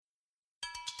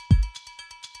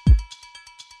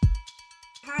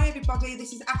Hi everybody,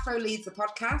 this is Afro Leads, the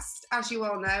podcast. As you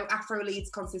all know, Afro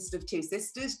Leads consists of two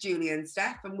sisters, Julie and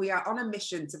Steph, and we are on a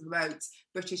mission to promote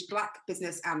British Black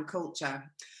business and culture.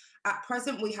 At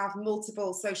present, we have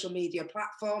multiple social media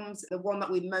platforms. The one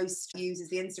that we most use is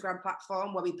the Instagram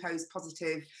platform, where we post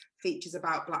positive features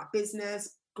about Black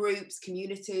business, groups,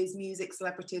 communities, music,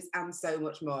 celebrities, and so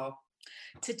much more.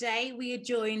 Today, we are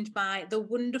joined by the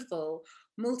wonderful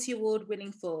multi-award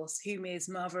winning force, whom is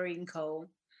Marverine Cole.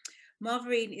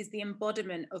 Marverine is the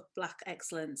embodiment of Black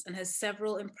excellence and has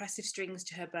several impressive strings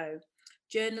to her bow.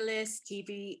 Journalist,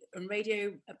 TV and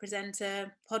radio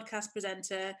presenter, podcast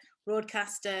presenter,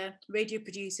 broadcaster, radio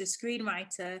producer,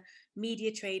 screenwriter,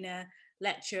 media trainer,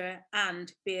 lecturer,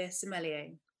 and beer sommelier.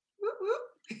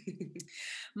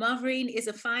 Marverine is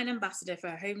a fine ambassador for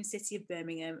her home city of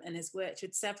Birmingham and has worked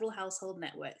with several household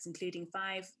networks, including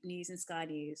 5 News and Sky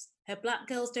News. Her Black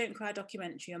Girls Don't Cry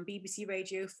documentary on BBC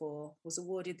Radio 4 was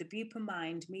awarded the Bupa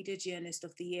Mind Media Journalist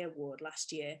of the Year award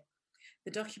last year.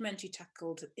 The documentary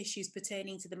tackled issues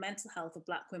pertaining to the mental health of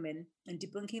Black women and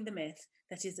debunking the myth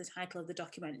that is the title of the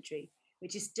documentary,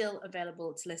 which is still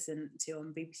available to listen to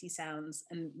on BBC Sounds,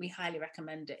 and we highly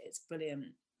recommend it. It's brilliant.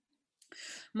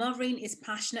 Marverine is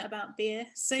passionate about beer,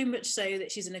 so much so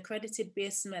that she's an accredited beer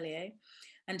sommelier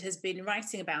and has been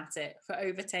writing about it for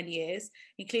over 10 years,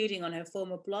 including on her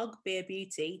former blog, Beer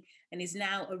Beauty, and is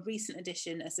now a recent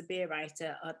addition as a beer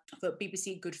writer for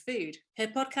BBC Good Food. Her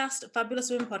podcast, Fabulous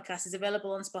Women Podcast, is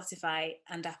available on Spotify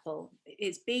and Apple.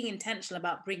 It's being intentional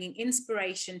about bringing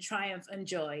inspiration, triumph and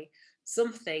joy,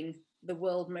 something the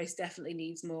world most definitely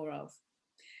needs more of.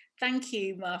 Thank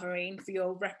you, Marverine, for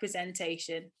your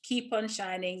representation. Keep on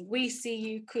shining. We see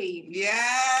you, Queen.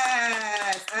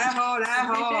 Yes! Air horn,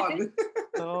 air horn.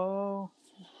 Oh,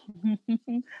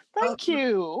 thank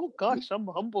you. Oh, gosh, I'm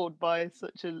humbled by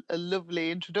such a lovely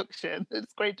introduction.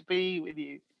 It's great to be with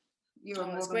you.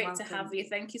 It's great to have you.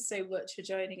 Thank you so much for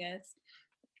joining us.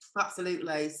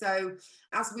 Absolutely. So,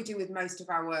 as we do with most of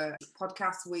our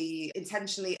podcasts, we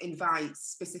intentionally invite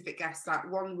specific guests. Like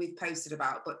one we've posted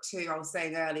about, but two, I was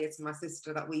saying earlier to my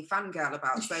sister that we fangirl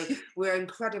about. So we're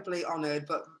incredibly honoured,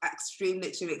 but extremely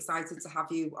excited to have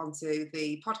you onto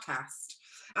the podcast.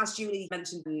 As Julie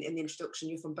mentioned in the introduction,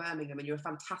 you're from Birmingham and you're a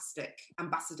fantastic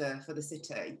ambassador for the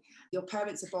city. Your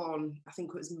parents are born, I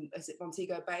think is it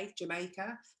Montego Bay,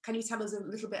 Jamaica? Can you tell us a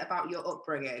little bit about your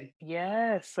upbringing?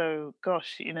 Yeah, so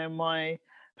gosh, my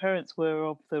parents were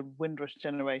of the Windrush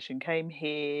generation, came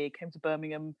to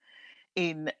Birmingham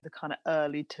in the kind of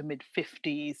early to mid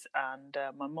 50s, and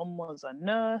my mum was a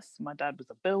nurse, my dad was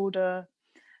a builder.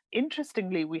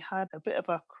 Interestingly, we had a bit of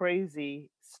a crazy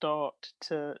start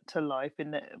to life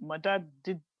in that my dad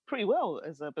did pretty well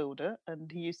as a builder,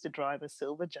 and he used to drive a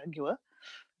silver Jaguar,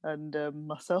 and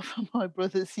myself and my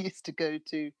brothers used to go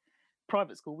to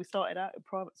private school. We started out in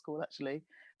private school, actually.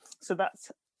 So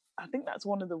I think that's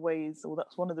one of the ways, or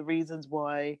that's one of the reasons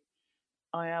why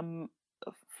I am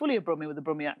fully a Brummie with a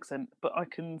Brummie accent, but I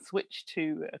can switch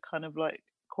to a kind of like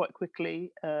quite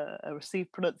quickly a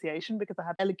received pronunciation, because I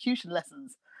had elocution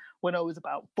lessons when I was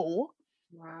about 4.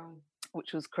 Wow.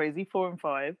 Which was crazy, 4 and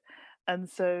 5. And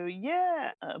so,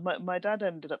 my dad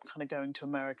ended up kind of going to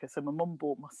America. So my mum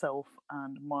brought myself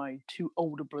and my 2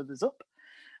 older brothers up.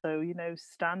 So,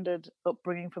 standard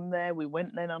upbringing from there. We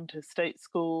went then on to state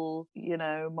school.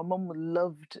 My mum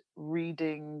loved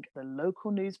reading the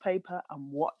local newspaper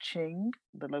and watching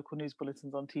the local news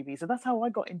bulletins on TV. So that's how I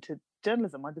got into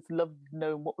journalism. I just loved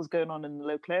knowing what was going on in the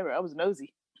local area. I was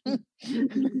nosy.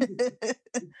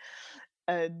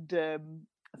 And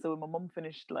so when my mum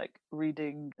finished like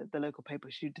reading the local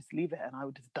paper, she'd just leave it and I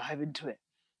would just dive into it,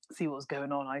 see what was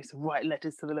going on. I used to write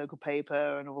letters to the local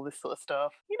paper and all this sort of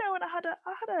stuff. And I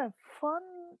had a fun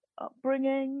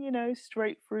upbringing,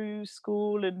 straight through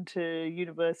school into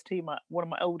university. One of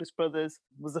my oldest brothers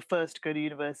was the first to go to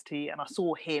university, and I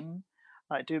saw him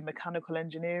like doing mechanical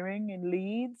engineering in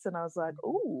Leeds, and I was like,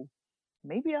 oh,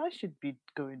 maybe I should be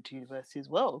going to university as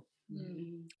well.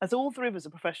 As all 3 of us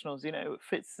are professionals,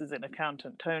 Fitz is an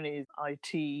accountant, Tony's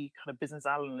IT kind of business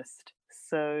analyst.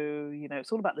 So,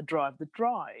 it's all about the drive.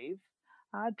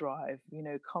 Our drive,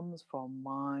 comes from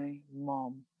my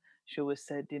mom. She always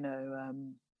said,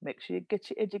 make sure you get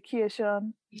your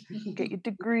education, get your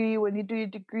degree. When you do your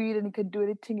degree, then you can do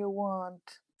anything you want.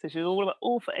 So she was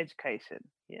all for education.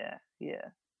 Yeah.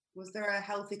 Was there a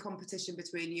healthy competition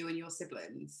between you and your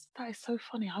siblings? That is so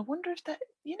funny. I wonder if that,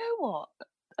 you know what?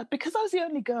 Because I was the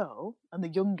only girl and the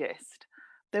youngest,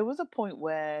 there was a point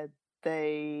where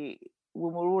when we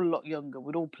were all a lot younger,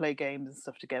 we'd all play games and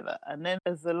stuff together. And then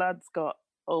as the lads got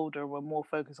older, were more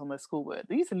focused on their schoolwork,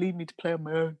 they used to leave me to play on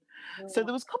my own. So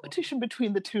there was competition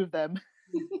between the 2 of them.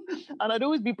 And I'd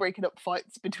always be breaking up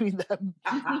fights between them.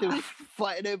 They were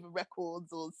fighting over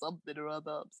records or something or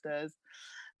other upstairs.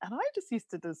 And I just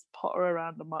used to just potter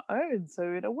around on my own. So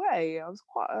in a way, I was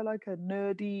quite a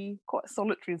nerdy, quite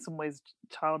solitary in some ways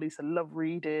child. I used to love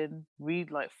reading.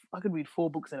 I could read 4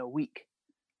 books in a week,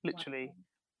 literally.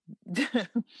 Wow.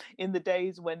 In the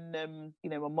days when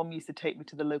my mum used to take me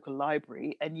to the local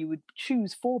library, and you would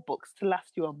choose 4 books to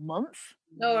last you a month.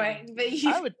 All right, but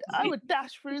I would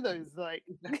dash through those. Like,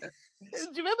 do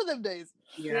you remember them days?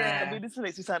 Yeah. I mean, this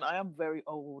makes me sound. I am very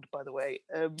old, by the way.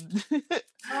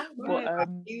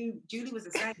 Julie was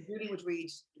the same. Julie would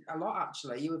read a lot,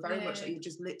 actually. You were very much, you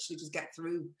just literally just get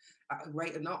through at a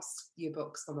rate of knots your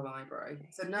books from the library.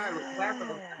 So no,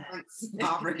 thanks,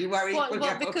 Marverine.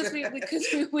 Well, because we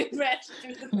read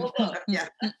through the whole book. Yeah.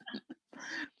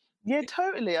 Yeah,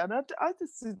 totally. And I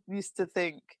just used to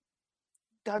think,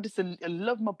 I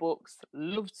love my books,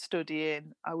 loved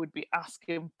studying. I would be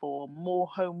asking for more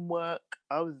homework.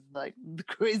 I was like the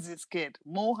craziest kid.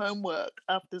 More homework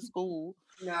after school.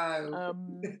 No,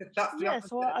 that's the opposite.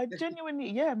 So I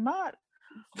genuinely, mad.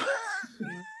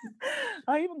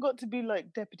 I even got to be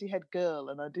like deputy head girl,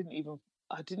 and I didn't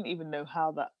even know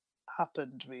how that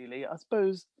happened, really. I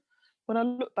suppose when I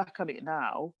look back on it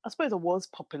now, I suppose I was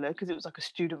popular because it was like a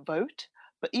student vote.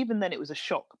 But even then, it was a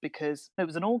shock because it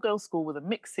was an all-girls school with a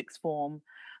mixed sixth form,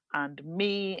 and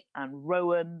me and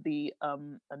Rowan, the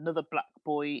another black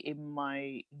boy in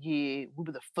my year, we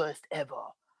were the first ever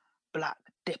black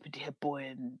deputy head boy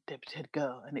and deputy head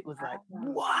girl, and it was like,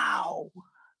 wow,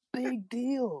 big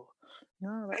deal.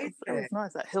 No, that was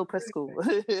nice. That Hillcrest school.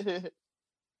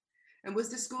 And was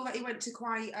the school that you went to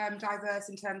quite diverse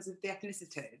in terms of the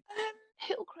ethnicity?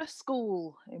 Hillcrest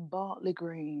School in Bartley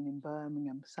Green in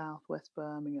Birmingham, southwest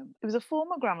Birmingham. It was a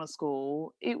former grammar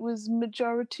school. It was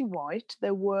majority white.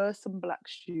 There were some black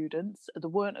students. There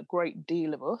weren't a great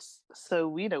deal of us, so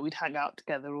we'd hang out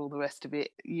together. All the rest of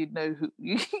it, you'd know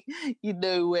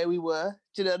where we were.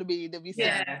 Do you know what I mean? There'd be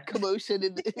some commotion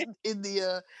in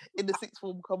the sixth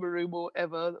form common room or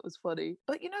whatever. That was funny.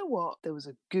 But you know what? There was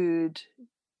a good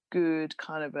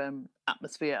kind of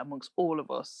atmosphere amongst all of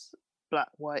us. Black,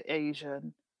 white,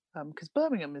 Asian, because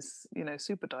Birmingham is,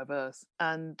 super diverse.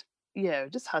 And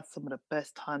just had some of the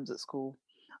best times at school.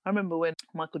 I remember when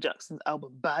Michael Jackson's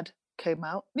album Bad came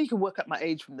out. You can work out my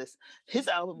age from this. His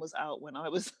album was out when I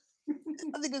was, I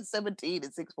think it was 17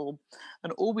 in sixth form.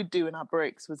 And all we'd do in our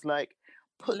breaks was like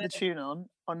put the tune on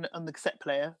the cassette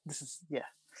player.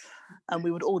 And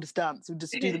we would all just dance. We'd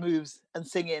just do the moves and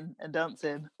sing in and dance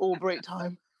in all break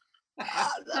time.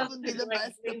 That would be the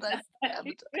best ever.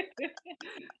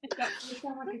 That sounds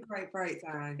like a great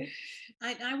time.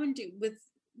 I wonder,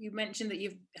 you mentioned that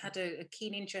you've had a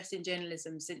keen interest in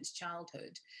journalism since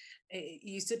childhood.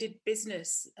 You studied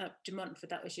business at De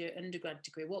Montfort. That was your undergrad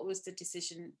degree. What was the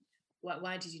decision?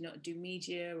 Why did you not do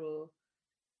media or?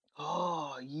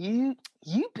 Oh, you've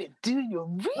been doing your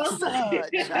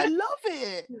research. I love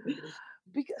it.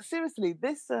 Because seriously,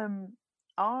 this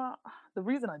the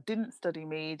reason I didn't study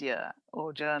media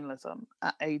or journalism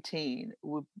at 18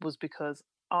 was because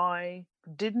I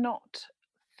did not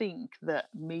think that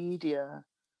media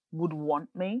would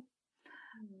want me.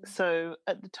 So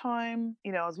at the time,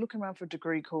 I was looking around for a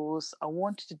degree course. I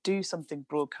wanted to do something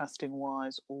broadcasting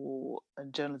wise or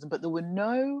journalism, but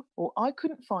I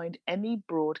couldn't find any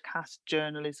broadcast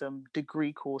journalism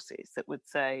degree courses that would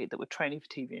train you for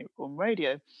TV or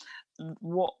radio.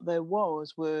 What there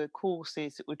were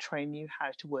courses that would train you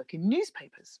how to work in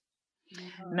newspapers.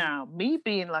 Now, me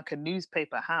being like a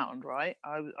newspaper hound, right?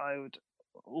 I would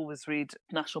always read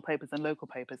national papers and local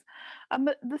papers, and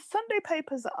the Sunday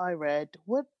papers that I read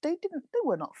they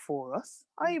were not for us.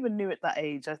 I even knew at that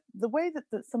age the way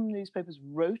that some newspapers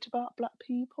wrote about black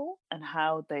people and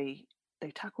how they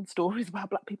tackled stories about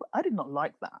black people. I did not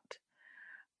like that,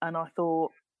 and I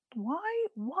thought, why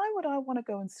would I want to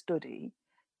go and study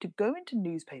to go into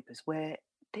newspapers where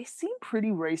they seem pretty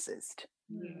racist?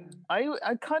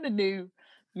 I kind of knew.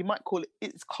 You might call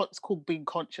it's called being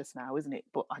conscious now, isn't it?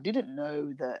 But I didn't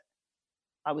know that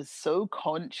I was so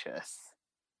conscious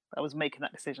that I was making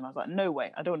that decision. I was like, no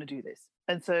way, I don't want to do this.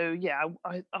 And so,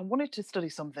 I wanted to study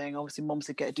something. Obviously, Mum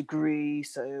said get a degree.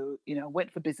 So, I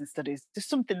went for business studies, just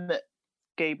something that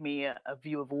gave me a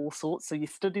view of all sorts. So you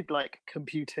studied like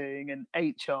computing and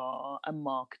HR and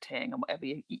marketing and whatever.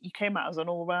 You came out as an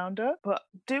all-rounder. But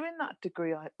doing that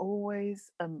degree, I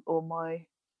always, my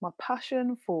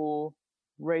passion for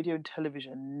radio and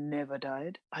television never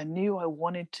died. I knew I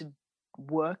wanted to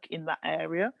work in that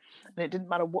area, and it didn't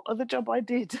matter what other job I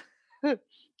did.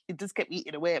 it just kept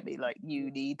eating away at me. Like,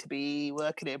 you need to be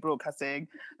working in broadcasting.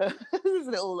 There's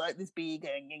a little like this bee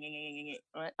going,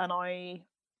 right? And I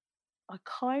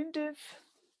kind of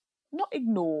not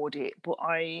ignored it, but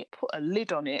I put a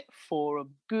lid on it for a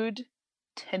good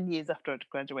 10 years after I'd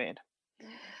graduated.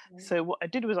 So what I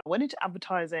did was I went into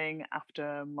advertising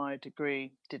after my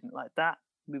degree, didn't like that,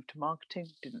 moved to marketing,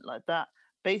 didn't like that.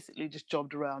 Basically just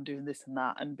jobbed around doing this and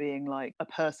that and being like a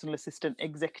personal assistant,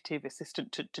 executive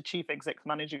assistant to chief execs,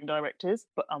 managing directors.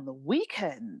 But on the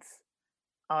weekends,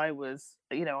 I was,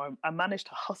 I managed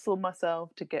to hustle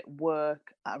myself to get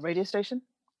work at a radio station,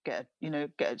 get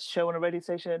a show on a radio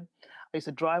station. I used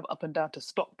to drive up and down to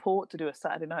Stockport to do a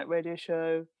Saturday night radio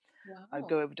show. Wow. I'd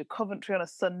go over to Coventry on a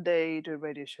Sunday, do a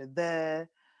radio show there.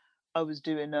 I was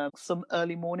doing some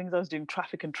early mornings. I was doing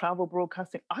traffic and travel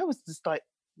broadcasting. I was just like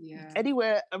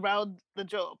anywhere around the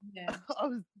job. Yeah. I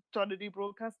was trying to do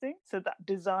broadcasting. So that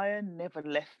desire never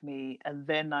left me. And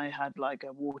then I had like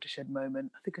a watershed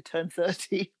moment. I think I turned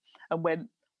 30 and went,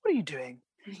 what are you doing?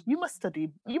 You must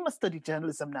study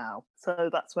journalism now. So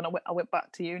that's when I went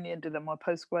back to uni and did my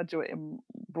postgraduate in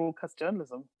broadcast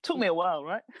journalism. Took me a while,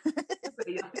 right?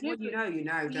 Well, you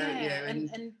know, don't you?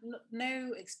 And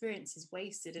no experience is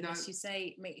wasted unless you say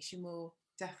it makes you more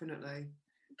definitely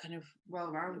kind of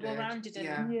well-rounded. And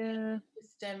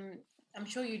just, I'm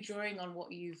sure you're drawing on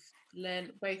what you've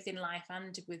learned both in life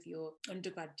and with your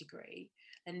undergrad degree.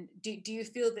 And do you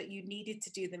feel that you needed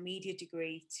to do the media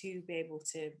degree to be able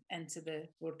to enter the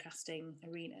broadcasting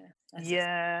arena?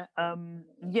 Yeah,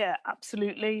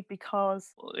 absolutely.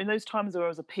 Because in those times where I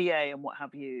was a PA and what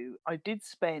have you, I did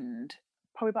spend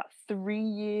probably about 3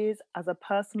 years as a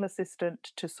personal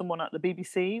assistant to someone at the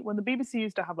BBC. When the BBC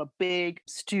used to have a big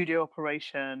studio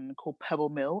operation called Pebble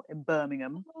Mill in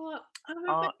Birmingham. Oh, I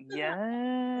remember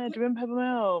yeah, do you remember Pebble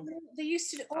Mill? They used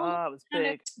to. It was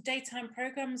big. Daytime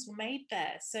programs were made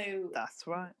there. So that's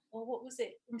right. Or what was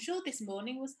it? I'm sure This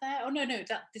Morning was there. Oh no,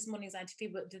 that This Morning's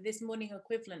ITV, but the This Morning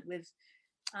equivalent with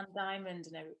Anne Diamond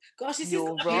and everything. Gosh,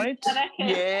 you're right.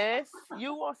 Yes,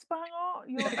 you are spang on.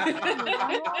 You're absolutely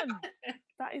bang on.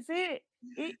 That is it.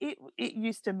 It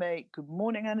used to make Good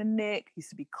Morning Anne and Nick.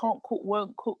 Used to be Can't Cook,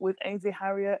 Won't Cook with AZ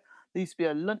Harriet. There used to be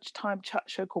a lunchtime chat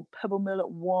show called Pebble Mill at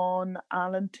 1.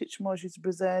 Alan Titchmarsh used to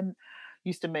present.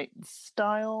 Used to make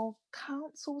Style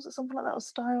Councils or something like that, or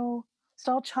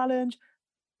Style Challenge.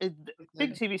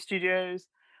 Big TV studios,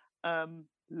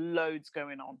 loads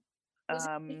going on. Was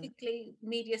it basically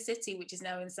Media City, which is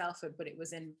now in Salford, but it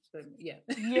was in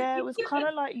it was kind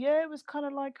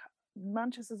of like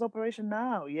Manchester's operation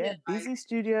now. Busy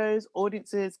studios,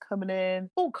 audiences coming in,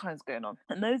 all kinds going on.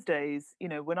 In those days,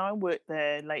 when I worked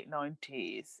there, late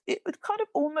 90s, it was kind of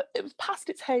it was past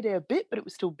its heyday a bit, but it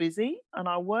was still busy. And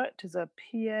I worked as a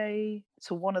PA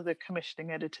to one of the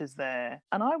commissioning editors there,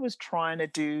 and I was trying to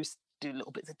do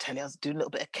little bits of telly. I was doing a little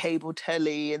bit of cable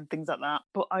telly and things like that.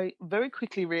 But I very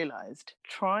quickly realised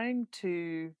trying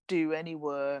to do any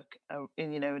work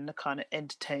in the kind of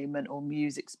entertainment or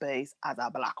music space as a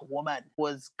black woman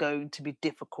was going to be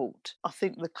difficult. I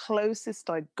think the closest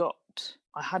I got,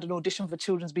 I had an audition for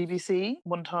Children's BBC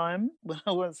one time when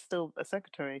I was still a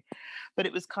secretary. But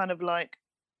it was kind of like,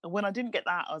 when I didn't get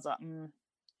that, I was like,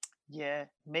 yeah,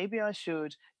 maybe I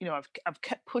should. I've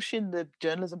kept pushing the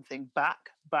journalism thing back.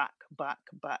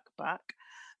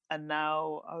 And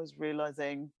now I was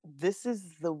realizing this is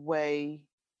the way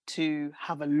to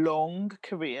have a long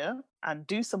career and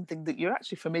do something that you're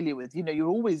actually familiar with. You're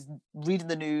always reading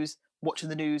the news, watching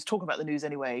the news, talking about the news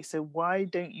anyway. So why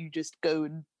don't you just go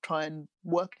and try and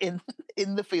work in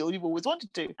the field you've always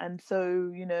wanted to? And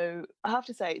so, I have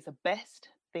to say it's the best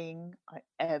thing I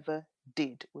ever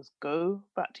did was go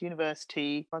back to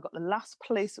university. I got the last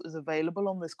place that was available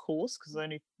on this course because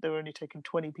they were only taking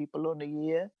 20 people on a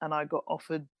year, and I got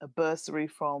offered a bursary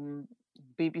from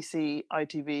BBC,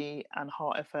 ITV and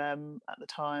Heart FM at the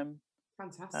time.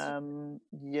 Fantastic.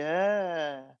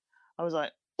 I was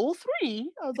like, all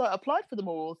three? I was like, applied for them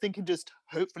all, thinking just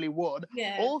hopefully one.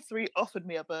 Yeah. All three offered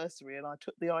me a bursary, and I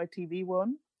took the ITV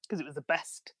one because it was the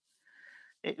best.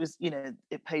 It was,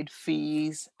 it paid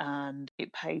fees and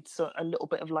it paid a little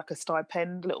bit of like a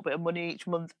stipend, a little bit of money each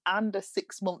month, and a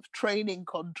 6-month training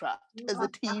contract as a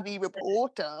TV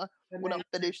reporter when I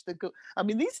finished these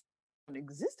don't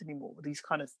exist anymore, these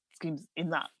kind of schemes in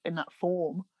that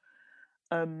form.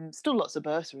 Still lots of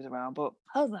bursaries around, but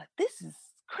I was like, this is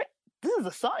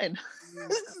a sign.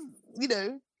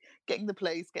 Getting the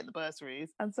place, getting the bursaries.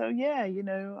 And so,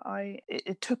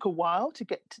 it took a while to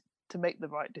get to make the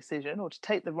right decision or to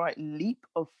take the right leap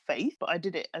of faith, but I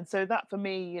did it. And so that for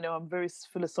me, you know, I'm very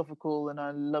philosophical and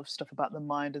I love stuff about the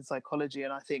mind and psychology.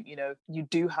 And I think, you know, you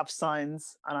do have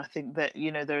signs. And I think that,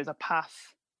 you know, there is a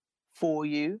path for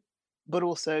you, but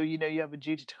also, you know, you have a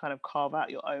duty to kind of carve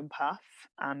out your own path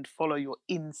and follow your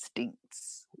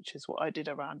instincts, which is what I did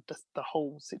around the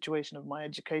whole situation of my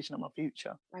education and my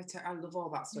future. I love all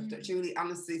that stuff. Julie,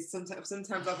 honestly, sometimes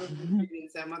I've been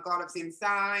saying, oh my God, I've seen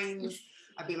signs,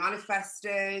 I've been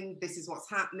manifesting, this is what's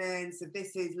happening. So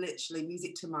this is literally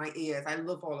music to my ears. I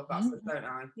love all of that stuff, don't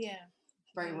I? Yeah.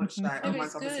 Very much so. Oh my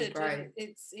God, this is great.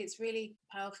 It's really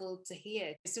powerful to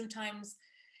hear. Sometimes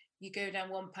you go down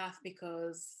one path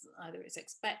because either it's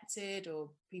expected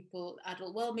or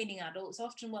well-meaning adults,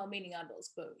 often well-meaning adults,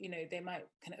 but you know, they might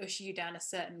kind of usher you down a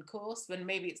certain course when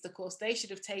maybe it's the course they should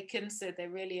have taken, so they're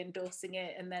really endorsing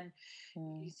it, and then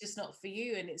it's just not for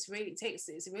you. And it's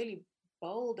really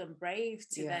bold and brave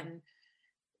to then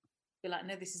be like,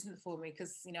 no, this isn't for me,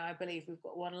 because you know, I believe we've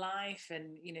got one life,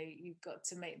 and you know, you've got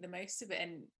to make the most of it,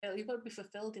 and you've got to be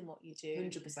fulfilled in what you do.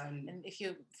 100%. And if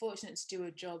you're fortunate to do a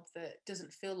job that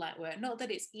doesn't feel like work, not that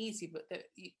it's easy, but that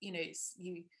you know, it's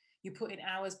you put in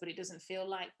hours, but it doesn't feel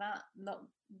like that. Not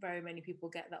very many people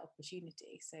get that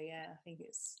opportunity. So yeah, I think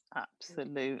it's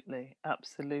absolutely.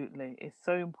 It's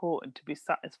so important to be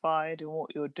satisfied in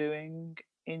what you're doing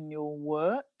in your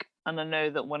work. And I know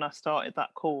that when I started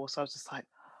that course, I was just like,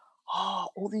 oh,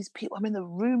 all these people, I'm in the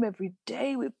room every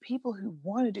day with people who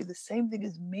want to do the same thing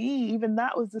as me. Even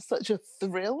that was just such a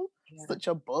thrill, such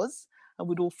a buzz. And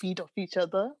we'd all feed off each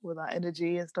other with our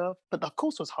energy and stuff. But the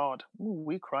course was hard. Ooh,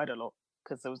 we cried a lot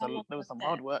because there was some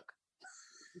hard work.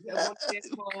 Was it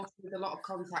a one-year course with a lot of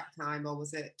contact time, or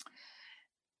was it?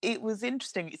 It was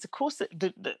interesting. It's a course that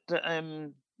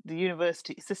the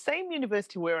university, it's the same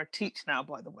university where I teach now,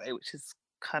 by the way, which is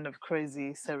kind of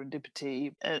crazy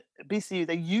serendipity. BCU,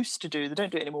 they used to do, they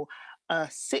don't do it anymore, a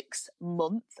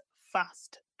 6-month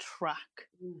fast track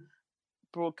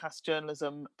broadcast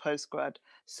journalism postgrad.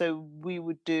 So we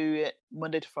would do it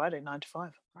Monday to Friday, 9 to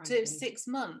 5. So it was 6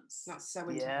 months. That's so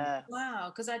intense. Yeah.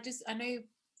 Wow, because I know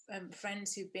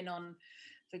friends who've been on,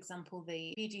 for example,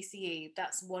 the BGCE.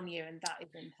 That's 1 year, and that is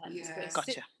intense. Yeah. But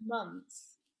Gotcha. 6 months.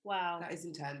 Wow. That is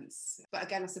intense. But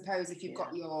again, I suppose if you've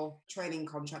got your training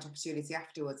contract opportunity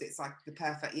afterwards, it's like the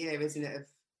perfect year, isn't it, of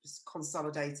just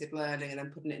consolidated learning and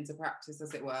then putting it into practice,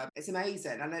 as it were. It's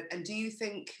amazing. And do you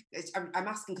think, I'm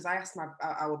asking because I asked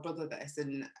our brother this,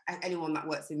 and anyone that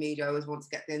works in media always wants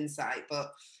to get the insight,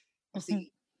 but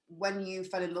obviously when you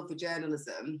fell in love with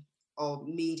journalism or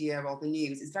media or the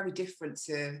news, it's very different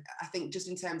to, I think, just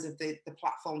in terms of the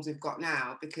platforms we've got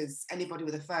now, because anybody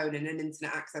with a phone and an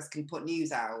internet access can put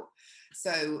news out.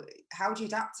 So how do you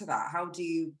adapt to that? How do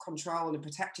you control and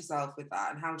protect yourself with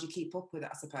that? And how do you keep up with it,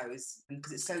 I suppose?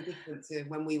 Because it's so different to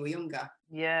when we were younger.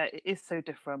 Yeah, it is so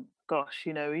different. Gosh,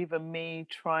 you know, even me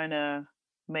trying to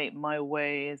make my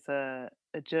way as a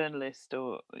journalist,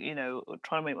 or, you know,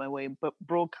 trying to make my way in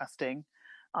broadcasting,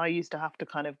 I used to have to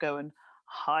kind of go and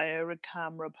hire a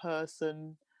camera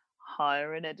person,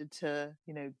 hire an editor,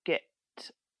 you know,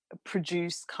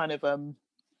 produce kind of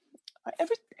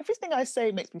everything I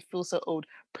say makes me feel so old.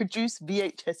 Produce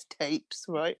VHS tapes,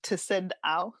 right, to send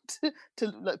out to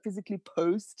like physically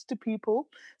post to people.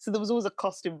 So there was always a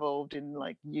cost involved in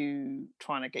like you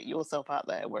trying to get yourself out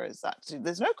there. Whereas actually,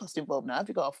 there's no cost involved now. If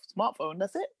you've got a smartphone,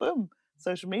 that's it. Boom,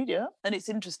 social media. And it's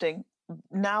interesting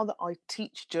now that I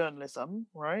teach journalism,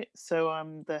 right? So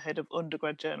I'm the head of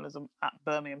undergrad journalism at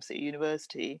Birmingham City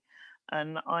University,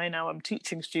 and I now am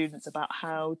teaching students about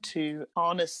how to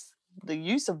harness the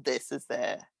use of this as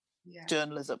their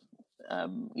journalism,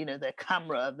 you know, their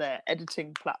camera, their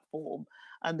editing platform,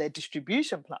 and their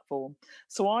distribution platform.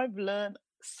 So I've learned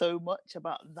so much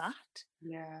about that,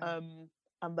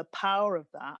 and the power of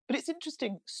that. But it's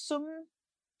interesting, some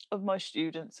of my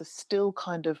students are still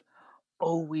kind of,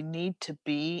 oh, we need to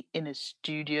be in a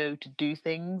studio to do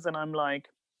things. And I'm like,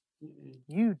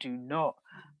 you do not.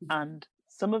 And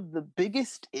some of the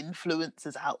biggest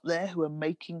influencers out there who are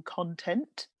making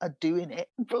content are doing it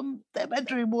from their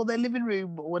bedroom or their living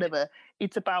room or whatever.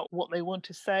 It's about what they want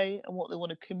to say and what they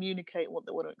want to communicate, what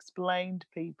they want to explain to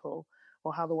people,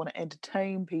 or how they want to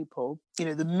entertain people. You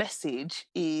know, the message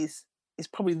is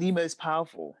probably the most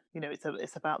powerful. You know,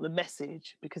 it's about the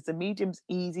message, because the medium's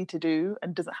easy to do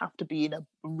and doesn't have to be in a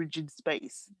rigid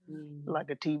space like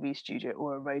a TV studio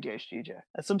or a radio studio.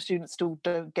 And some students still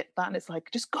don't get that, and it's like,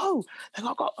 just go.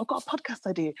 Like, I've got a podcast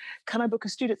idea. Can I book a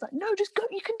studio? It's like, no, just go.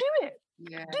 You can do it.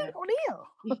 Yeah. Do it on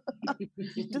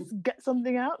here. Just get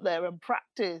something out there and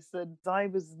practice. And I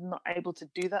was not able to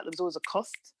do that. There was always a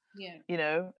cost Yeah. You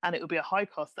know, and it would be a high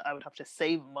cost that I would have to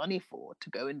save money for, to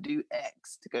go and do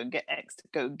X, to go and get X, to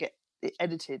go and get it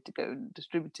edited, to go and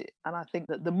distribute it. And I think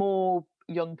that the more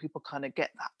young people kind of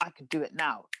get that, I can do it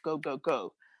now, go,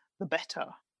 the better,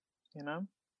 you know?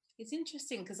 It's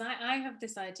interesting because I have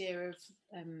this idea of,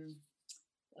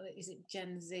 is it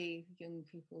Gen Z, young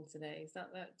people today? Is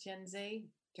that Gen Z?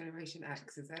 Generation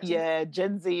X, is it? Yeah,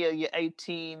 Gen Z are your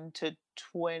 18 to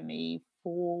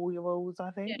 24-year-olds,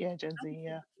 I think. Yeah, Gen Z,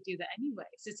 yeah. Do that anyway.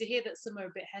 So to hear that some are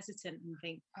a bit hesitant and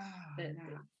think that,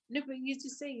 no, but you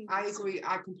just say. I agree.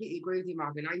 I completely agree with you,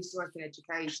 Marvin. I used to work in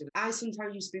education. I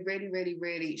sometimes used to be really, really,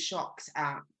 really shocked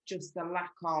at just the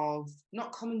lack of,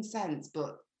 not common sense,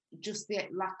 but just the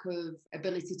lack of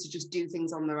ability to just do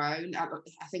things on their own. I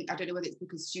think, I don't know whether it's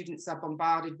because students are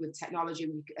bombarded with technology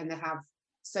and they have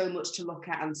so much to look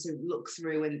at and to look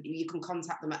through, and you can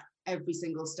contact them at every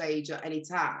single stage at any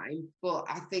time. But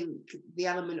I think the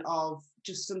element of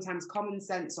just sometimes common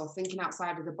sense or thinking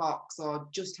outside of the box or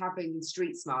just having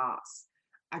street smarts,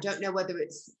 I don't know whether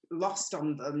it's lost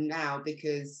on them now,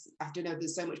 because I don't know,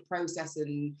 there's so much process,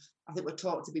 and I think we're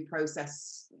taught to be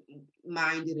process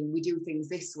minded and we do things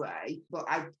this way. But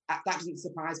that doesn't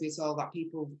surprise me at all that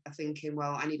people are thinking,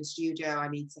 well, I need a studio, I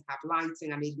need to have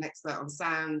lighting, I need an expert on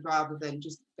sound, rather than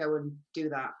just go and do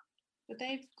that. But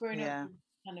they've grown up with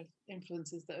kind of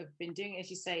influencers that have been doing, as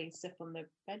you say, stuff on the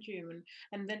bedroom,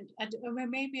 and then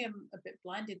maybe I'm a bit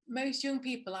blinded. Most young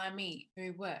people I meet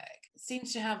who work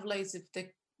seems to have loads of the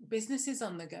businesses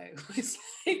on the go. It's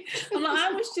like,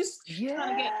 I was just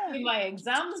trying to get through my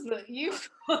exams, but you've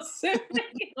got so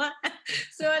many.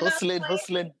 So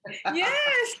hustling.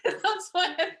 Yes, that's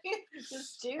why I think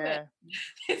just do it.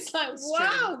 It's like,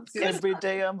 wow. Every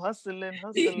day I'm hustling.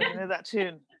 You know that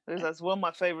tune? That's one of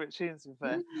my favourite tunes, to be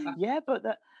fair. Yeah, but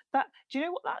that do you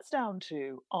know what that's down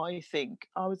to? I think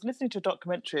I was listening to a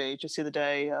documentary just the other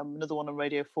day, another one on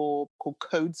Radio 4 called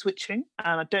Code Switching,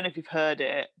 and I don't know if you've heard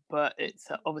it, but it's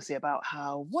obviously about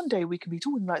how one day we can be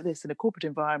talking like this in a corporate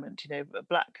environment. You know,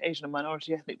 Black, Asian, and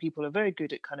minority ethnic people are very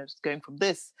good at kind of going from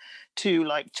this to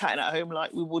like chatting at home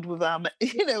like we would with our,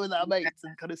 with our mates,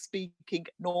 and kind of speaking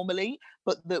normally,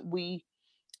 but that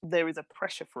there is a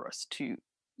pressure for us to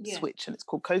switch, and it's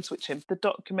called Code Switching. The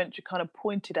documentary kind of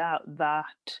pointed out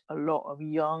that a lot of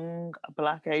young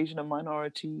Black, Asian, and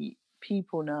minority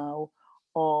people now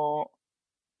are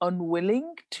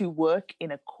unwilling to work in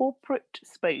a corporate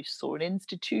space or an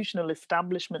institutional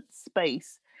establishment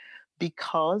space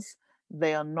because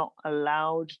they are not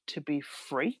allowed to be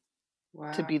free,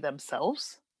 to be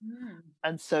themselves.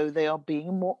 And so they are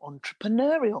being more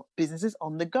entrepreneurial, businesses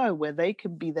on the go, where they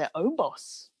can be their own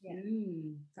boss.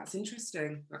 That's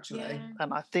interesting, actually.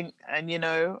 And I think, and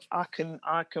I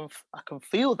can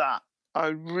feel that. I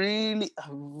really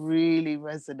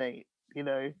resonate.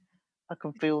 I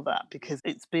can feel that, because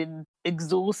it's been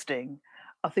exhausting.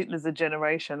 I think there's a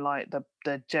generation like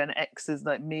the Gen X's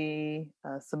like me,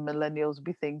 some millennials will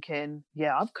be thinking,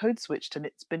 yeah, I've code switched and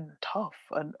it's been tough,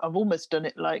 and I've almost done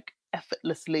it like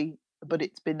effortlessly, but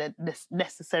it's been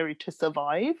necessary to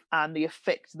survive, and the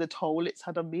effect, the toll it's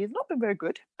had on me has not been very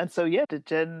good. And so the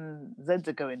Gen Zs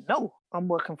are going, no, I'm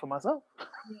working for myself.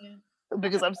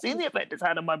 Because I've seen the effect it's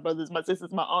had on my brothers, my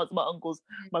sisters, my aunts, my uncles,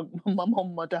 my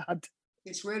mum, my dad.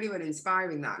 It's really, really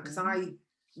inspiring, that, because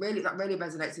that really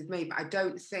resonates with me. But I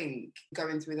don't think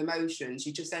going through the motions,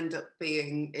 you just end up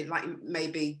being like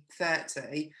maybe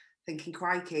 30 thinking,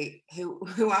 crikey, who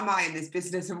am I in this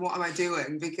business and what am I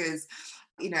doing? Because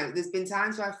there's been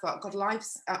times where I thought, God,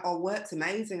 life's or work's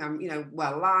amazing. I'm,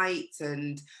 well liked,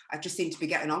 and I just seem to be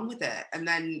getting on with it. And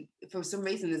then for some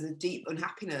reason, there's a deep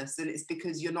unhappiness, and it's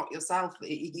because you're not yourself.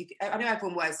 I know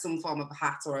everyone wears some form of a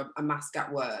hat or a mask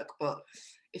at work, but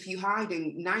if you're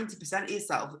hiding 90% of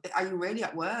yourself, are you really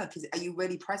at work? Are you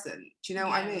really present? Do you know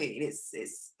what I mean?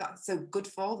 It's that's so good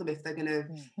for them if they're going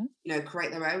to,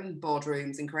 create their own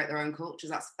boardrooms and create their own cultures.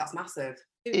 That's massive.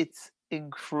 It's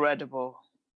incredible.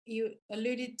 You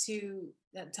alluded to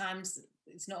at times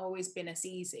it's not always been as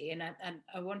easy, and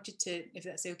I wanted to, if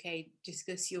that's okay,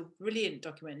 discuss your brilliant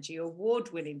documentary, your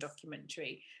award-winning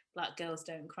documentary, Black Girls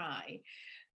Don't Cry.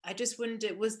 I just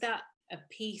wondered, was that a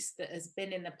piece that has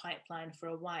been in the pipeline for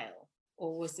a while,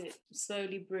 or was it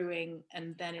slowly brewing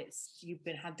and then you've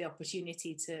had the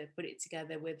opportunity to put it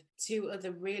together with two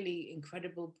other really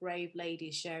incredible, brave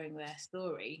ladies sharing their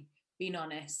story, being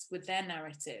honest with their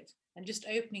narrative, and just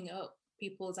opening up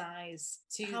people's eyes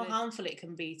to how harmful it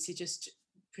can be to just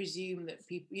presume that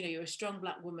people, you're a strong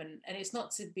Black woman, and it's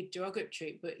not to be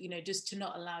derogatory, but just to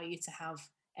not allow you to have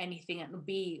anything and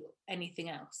be anything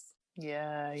else.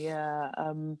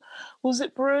 Was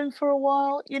it brewing for a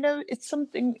while?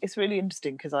 It's really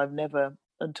interesting, because I've never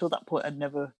until that point, I'd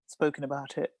never spoken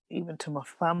about it, even to my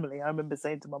family. I remember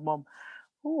saying to my mom,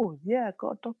 oh yeah, I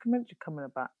got a documentary coming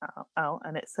out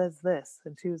and it says this,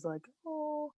 and she was like,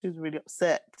 oh, she was really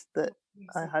upset that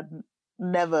I hadn't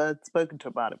never spoken to her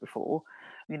about it before,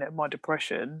 my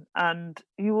depression. And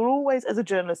you were always, as a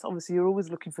journalist, obviously you're always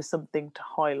looking for something to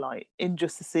highlight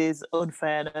injustices,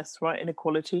 unfairness, right,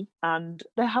 inequality. And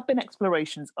there have been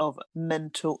explorations of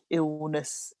mental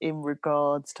illness in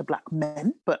regards to Black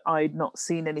men, but I'd not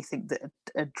seen anything that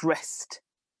addressed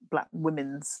Black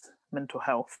women's mental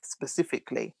health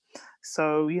specifically.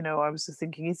 So, I was just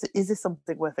thinking, is this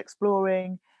something worth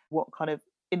exploring? What kind of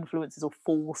influences or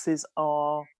forces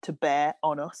are to bear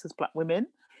on us as Black women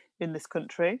in this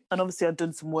country? And obviously I'd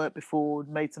done some work before,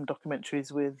 made some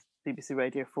documentaries with BBC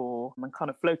Radio 4 and kind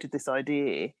of floated this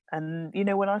idea. And,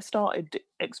 when I started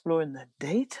exploring the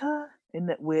data, in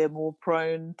that we're more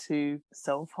prone to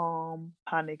self-harm,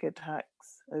 panic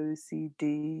attacks,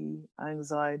 OCD,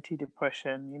 anxiety,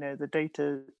 depression, the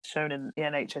data shown in the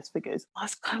NHS figures, I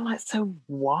was kind of like, so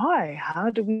why? How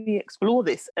do we explore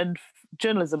this? And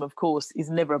journalism, of course, is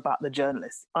never about the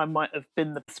journalist. I might have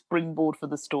been the springboard for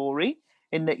the story,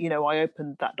 in that, I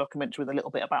opened that documentary with a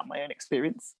little bit about my own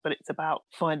experience, but it's about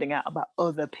finding out about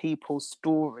other people's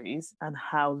stories and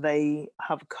how they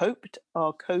have coped,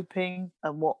 are coping,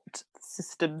 and what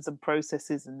systems and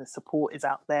processes and the support is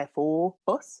out there for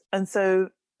us. And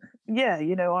so, yeah,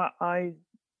 I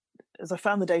as I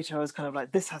found the data, I was kind of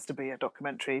like, this has to be a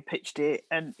documentary, pitched it,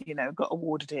 and, got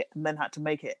awarded it, and then had to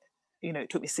make it. It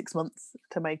took me 6 months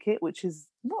to make it, which is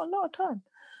not a lot of time.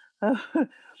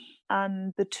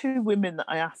 And the two women that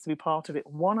I asked to be part of it,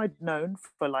 one I'd known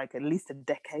for like at least a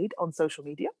decade on social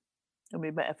media, and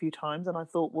we met a few times, and I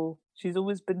thought, well, she's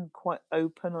always been quite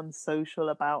open on social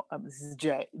about, this is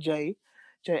JM,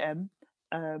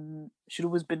 she'd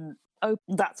always been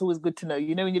open. That's always good to know.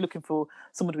 When you're looking for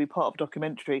someone to be part of a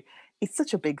documentary, it's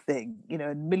such a big thing,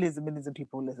 and millions of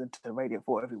people listen to Radio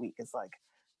 4 every week. It's like,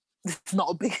 it's not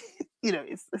a big,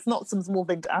 it's not some small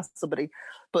thing to ask somebody,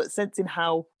 but sensing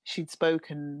how she'd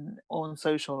spoken on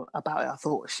social about it, I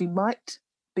thought she might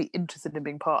be interested in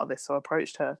being part of this, so I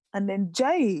approached her. And then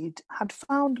Jade had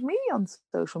found me on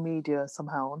social media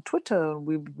somehow, on Twitter, and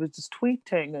we were just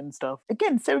tweeting and stuff.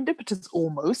 Again, serendipitous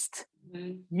almost.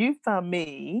 Mm-hmm. You found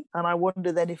me, and I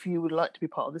wonder then if you would like to be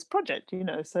part of this project,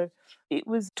 So it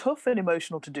was tough and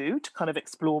emotional to do, to kind of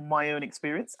explore my own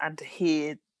experience and to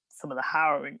hear some of the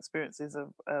harrowing experiences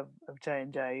of Jay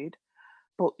and Jade.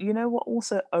 But what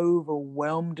also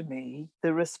overwhelmed me?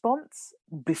 The response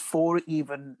before it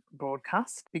even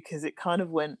broadcast, because it kind of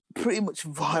went pretty much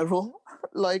viral.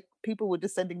 Like, people were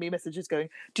just sending me messages going,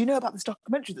 do you know about this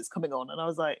documentary that's coming on? And I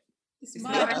was like, it's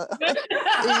yeah.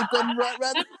 It's gone right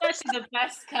round. That's actually the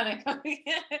best kind of coming.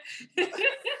 I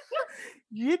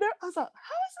was like,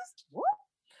 how is this? What?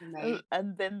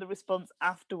 And then the response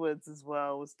afterwards as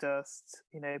well was just,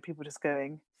 people just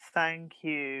going, thank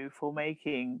you for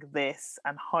making this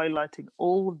and highlighting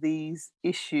all these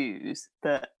issues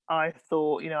that I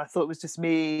thought it was just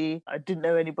me. I didn't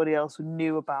know anybody else who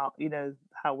knew about,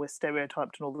 how we're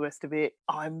stereotyped and all the rest of it.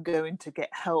 I'm going to get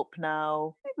help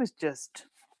now. It was just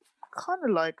kind of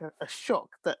like a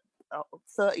shock that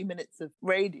 30 minutes of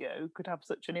radio could have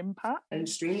such an impact.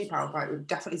 Extremely powerful. It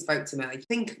definitely spoke to me. I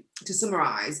think, to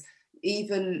summarise,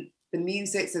 even the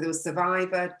music, so there was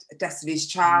Survivor, Destiny's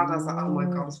Child, I was like, oh my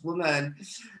God, this woman.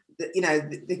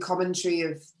 The commentary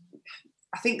of,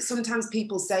 I think sometimes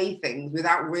people say things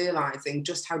without realising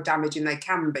just how damaging they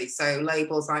can be. So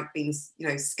labels like being,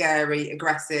 scary,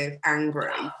 aggressive,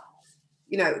 angry.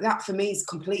 That for me is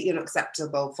completely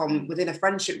unacceptable from within a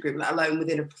friendship group, let alone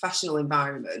within a professional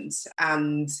environment.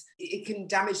 And it can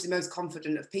damage the most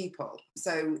confident of people.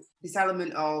 So this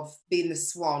element of being the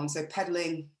swan, so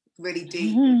peddling really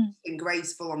deep and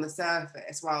graceful on the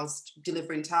surface whilst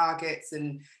delivering targets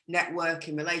and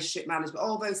networking, relationship management,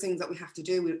 all those things that we have to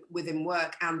do within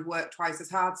work and work twice as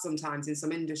hard sometimes in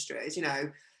some industries,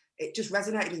 it just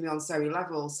resonated with me on so many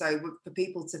levels. So for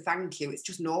people to thank you, it's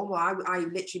just normal. I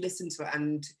literally listened to it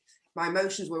and my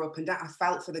emotions were up and down. I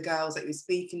felt for the girls that you were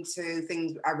speaking to,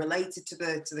 things I related to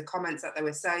the comments that they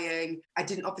were saying. I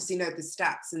didn't obviously know the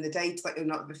stats and the data, like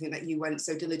not everything that you went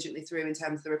so diligently through in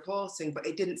terms of the reporting, but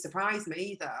it didn't surprise me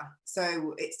either.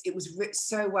 So it was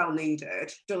so well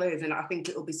needed, still is, and I think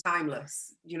it will be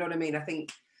timeless. You know what I mean? I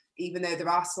think even though there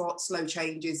are slow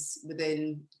changes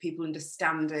within people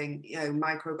understanding,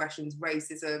 microaggressions,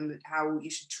 racism, how you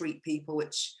should treat people,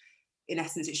 which in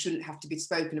essence it shouldn't have to be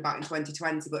spoken about in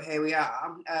 2020, but here we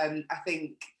are. I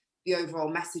think the overall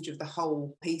message of the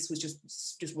whole piece was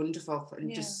just wonderful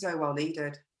and just so well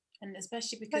needed. And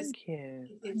especially because Thank you.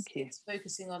 it's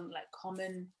focusing on like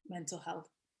common mental health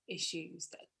issues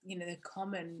that, you know, they're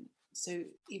common. So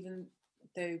even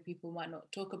though people might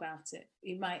not talk about it,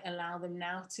 it might allow them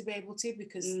now to be able to,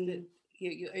 because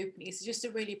you're opening. It's just a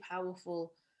really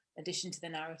powerful addition to the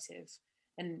narrative.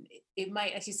 And it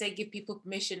might, as you say, give people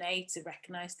permission, to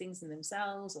recognize things in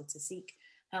themselves or to seek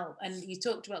help. And you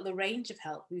talked about the range of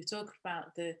help. We've talked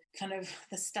about the kind of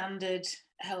the standard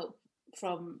help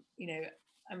from, you know,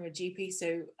 I'm a GP,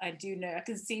 so I do know, I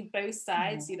can see both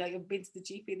sides. You know, I've been to the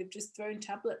GP, they've just thrown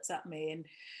tablets at me, and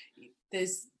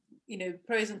there's, you know,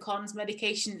 pros and cons.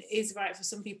 Medication is right for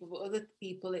some people, but other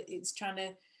people, it's trying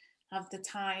to have the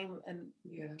time and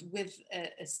with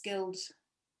a skilled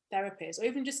therapist, or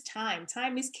even just time.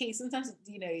 Time is key. Sometimes,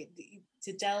 you know,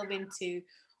 to delve into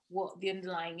what the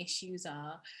underlying issues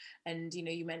are. And, you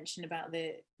know, you mentioned about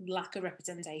the lack of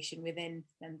representation within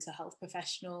mental health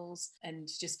professionals, and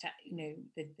just, you know,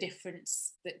 the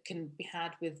difference that can be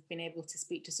had with being able to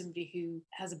speak to somebody who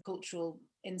has a cultural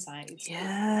insight.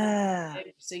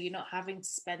 So you're not having to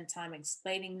spend time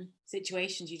explaining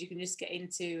situations. You can just get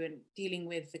into and dealing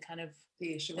with the kind of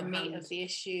the meat of the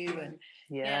issue.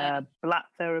 And Black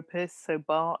therapists, so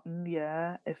Barton,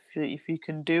 if you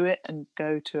can do it and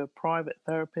go to a private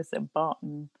therapist, and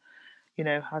Barton, you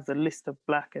know, has a list of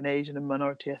Black and Asian and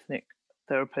minority ethnic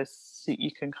therapists that you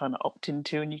can kind of opt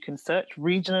into, and you can search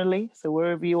regionally, so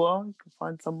wherever you are you can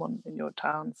find someone in your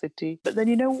town, city. But then,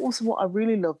 you know, also what I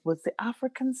really loved was the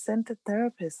African-centered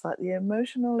therapists, like the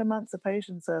emotional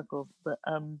emancipation circles that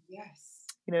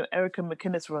you know, Erica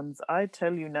McInnes runs. I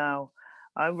tell you now,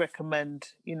 I recommend,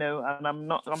 you know, and I'm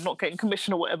not getting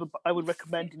commission or whatever, but I would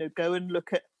recommend, you know, go and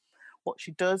look at what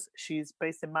she does. She's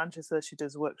based in Manchester. She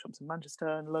does workshops in Manchester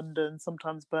and London,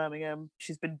 sometimes Birmingham.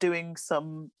 She's been doing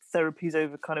some therapies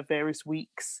over kind of various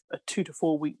weeks, a 2 to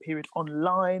 4 week period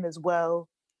online as well.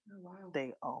 Oh, wow.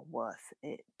 They are worth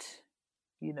it.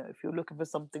 You know, if you're looking for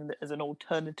something that is an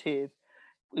alternative,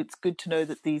 it's good to know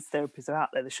that these therapies are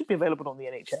out there. They should be available on the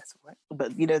NHS, right?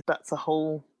 But, you know, that's a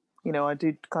whole... You know, I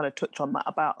did kind of touch on that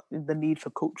about the need for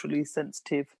culturally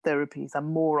sensitive therapies and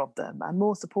more of them, and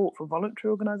more support for voluntary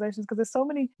organisations, because there's so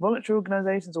many voluntary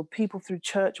organisations or people through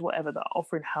church or whatever that are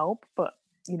offering help, but,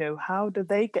 you know, how do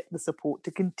they get the support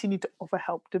to continue to offer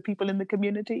help to people in the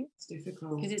community? It's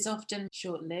difficult. Because it's often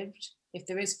short-lived. If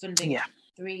there is funding,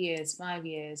 3 years, 5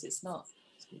 years, it's not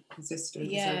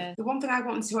consistent. So the one thing I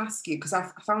wanted to ask you, because I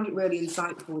found it really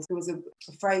insightful, there was a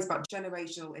phrase about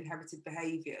generational inherited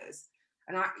behaviours.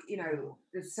 And I, you know,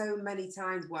 there's so many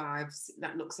times where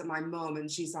that looks at my mum,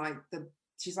 and she's like the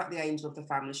angel of the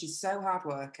family. She's so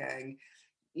hardworking.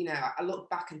 You know, I look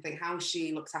back and think how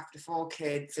she looks after 4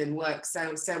 kids and works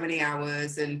so many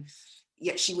hours, and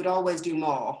yet she would always do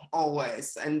more,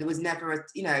 always. And there was never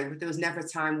a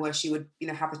time where she would, you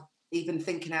know, even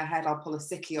think in her head, I'll pull a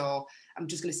sickie, or I'm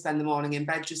just going to spend the morning in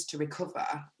bed just to recover.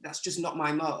 That's just not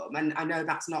my mum, and I know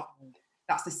that's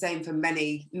the same for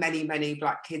many, many, many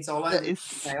Black kids all over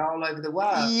the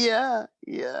world. Yeah.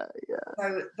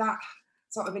 So that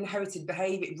sort of inherited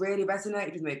behaviour, it really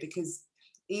resonated with me, because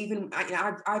even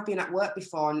I've been at work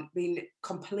before and been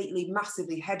completely,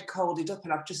 massively head colded up,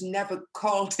 and I've just never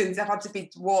called in. I've had to be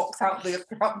walked out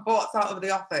of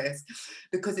the office,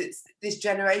 because it's this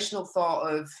generational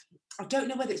thought of, I don't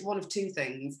know whether it's one of two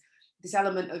things. This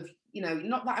element of, you know,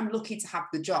 not that I'm lucky to have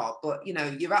the job, but, you know,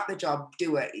 you're at the job,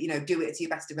 do it to your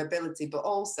best of ability. But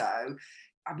also,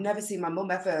 I've never seen my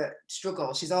mum ever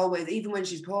struggle. She's always, even when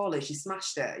she's poorly, she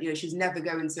smashed it. You know, she's never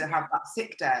going to have that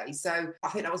sick day. So I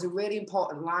think that was a really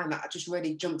important line that just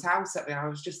really jumped out at me. I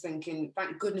was just thinking,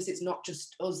 thank goodness it's not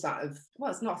just us that have,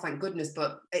 well, it's not thank goodness,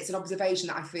 but it's an observation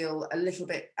that I feel a little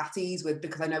bit at ease with,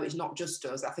 because I know it's not just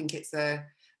us. I think it's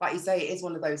like you say, it is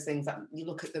one of those things that you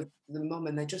look at the mum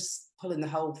and they're just pulling the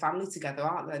whole family together,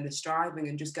 aren't they? And they're striving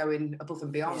and just going above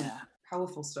and beyond. Yeah.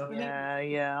 Powerful stuff.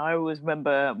 Yeah. I always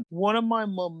remember one of my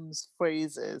mum's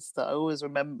phrases that I always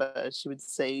remember. She would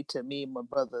say to me and my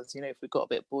brothers, you know, if we got a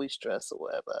bit boisterous or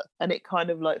whatever, and it kind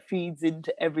of like feeds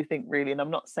into everything really. And I'm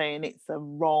not saying it's a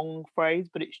wrong phrase,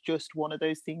 but it's just one of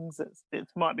those things it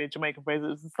might be a Jamaican phrase.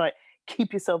 It's just like,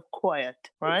 keep yourself quiet,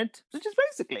 right? Which is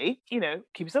basically, you know,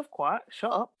 keep yourself quiet,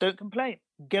 shut up, don't complain,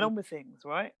 get on with things,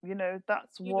 right? You know,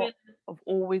 that's what I've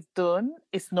always done.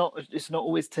 It's not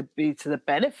always to be to the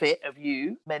benefit of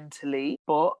you mentally,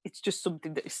 but it's just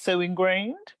something that is so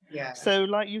ingrained. Yeah. So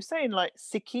like you're saying, like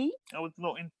sickie,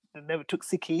 I never took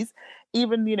sickies.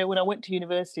 Even, you know, when I went to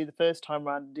university the first time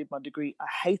around and did my degree, I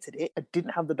hated it. I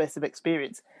didn't have the best of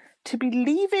experience. to be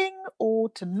leaving or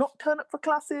to not turn up for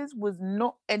classes was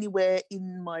not anywhere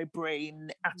in my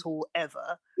brain at all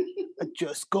ever. I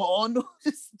just got on,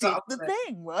 just did the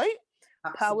thing, right?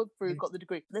 Powered through, got the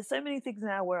degree. There's so many things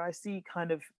now where I see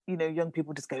kind of, young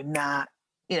people just go, nah,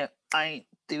 I ain't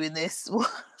doing this.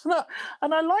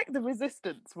 And I like the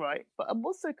resistance, right? But I'm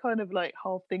also kind of like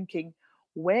half thinking,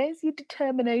 where's your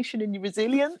determination and your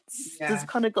resilience? Yeah. There's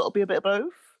kind of got to be a bit of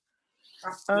both.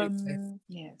 Absolutely.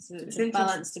 So it's a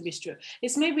balance to be struck.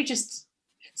 It's maybe just,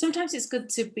 sometimes it's good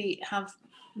to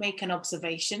make an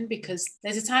observation, because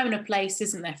there's a time and a place,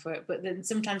 isn't there, for it? But then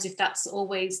sometimes if that's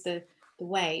always the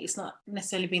way, it's not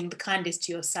necessarily being the kindest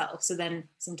to yourself. So then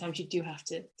sometimes you do have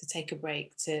to take a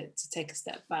break, to take a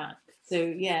step back. So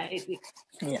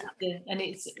and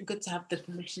it's good to have the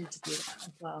permission to do that as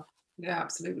well. Yeah,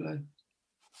 absolutely.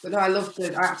 But no,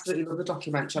 I absolutely love the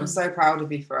documentary. I'm so proud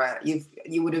of you for it.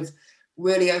 You would have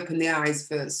really opened the eyes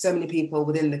for so many people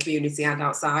within the community and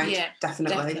outside. Yeah,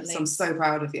 definitely. So I'm so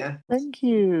proud of you. Thank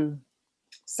you.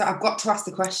 So I've got to ask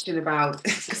the question about,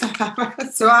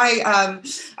 so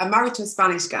I'm married to a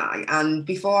Spanish guy, and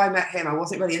before I met him, I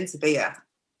wasn't really into beer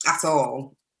at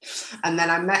all. And then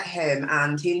I met him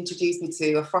and he introduced me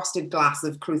to a frosted glass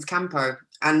of Cruz Campo.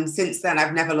 And since then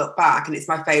I've never looked back, and it's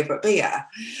my favourite beer.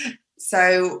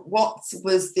 So what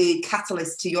was the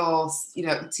catalyst to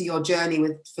your journey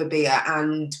for beer,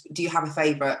 and do you have a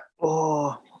favourite?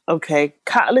 Oh, okay.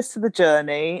 Catalyst to the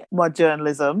journey, my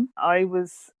journalism. I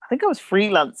think I was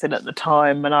freelancing at the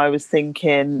time, and I was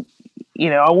thinking,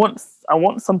 I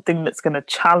want something that's going to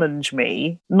challenge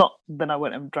me. Not that I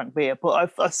went and drank beer,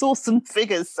 but I saw some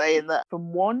figures saying that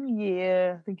from 1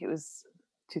 year, I think it was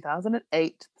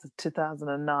 2008 to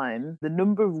 2009, the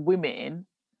number of women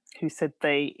who said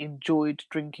they enjoyed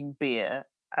drinking beer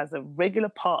as a regular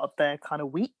part of their kind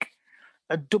of week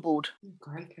doubled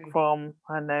from,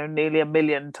 I don't know, nearly 1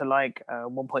 million to like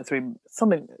 1.3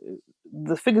 something.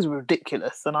 The figures were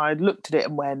ridiculous, and I looked at it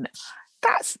and went,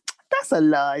 that's a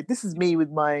lie. This is me with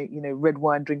my red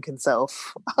wine drinking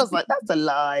self. I was like, that's a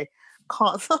lie.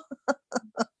 Can't.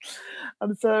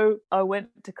 And so I went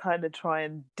to kind of try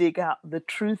and dig out the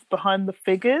truth behind the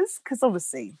figures, because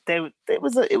obviously it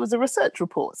was a research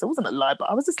report, so it wasn't a lie. But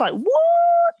I was just like,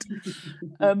 what?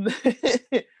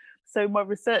 So my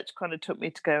research kind of took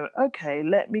me to go, okay,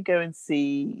 let me go and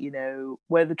see,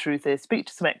 where the truth is. Speak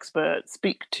to some experts.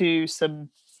 Speak to some.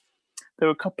 There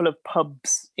were a couple of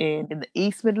pubs in the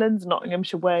East Midlands,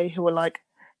 Nottinghamshire way, who were like,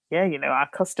 yeah, our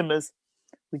customers,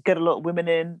 we get a lot of women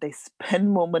in, they spend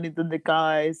more money than the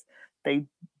guys, they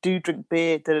do drink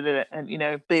beer, and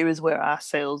beer is where our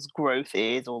sales growth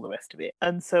is, all the rest of it.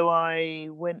 And so I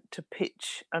went to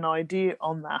pitch an idea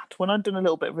on that. When I'd done a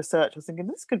little bit of research, I was thinking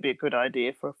this could be a good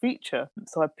idea for a feature.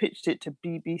 So I pitched it to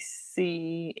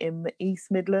BBC in the East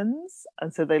Midlands,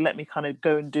 and so they let me kind of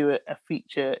go and do a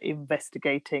feature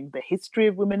investigating the history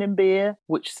of women in beer,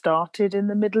 which started in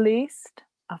the Middle East,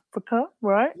 Africa,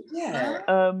 right?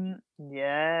 Yeah.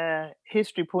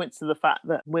 History points to the fact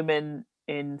that women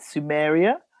in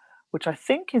Sumeria, which I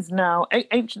think is now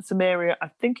ancient Sumeria, I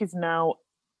think is now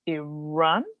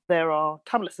Iran. There are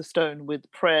tablets of stone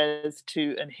with prayers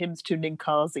to and hymns to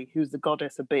Ninkasi, who's the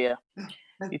goddess of beer.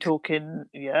 You're talking,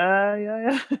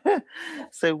 yeah.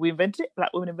 So we invented it.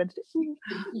 Black women invented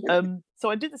it. So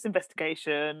I did this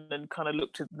investigation and kind of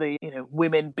looked at the,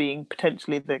 women being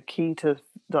potentially the key to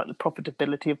like the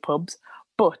profitability of pubs,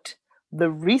 but the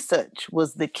research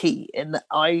was the key in that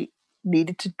I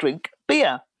needed to drink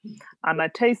beer, and I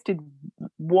tasted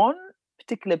one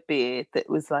particular beer that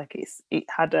was like it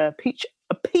had a peach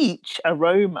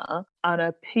aroma and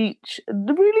a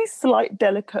really slight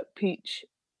delicate peach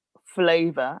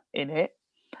flavor in it.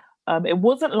 It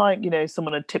wasn't like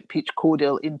someone had tipped peach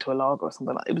cordial into a lager or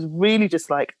something like that. It was really just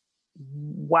like,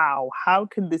 wow, how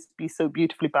can this be so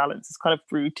beautifully balanced? It's kind of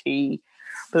fruity,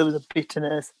 but there was a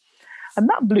bitterness. And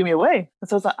that blew me away. And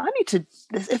so I was like, I need to,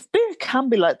 if beer can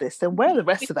be like this, then where are the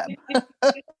rest of them?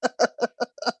 That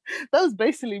was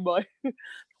basically where are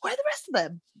the rest of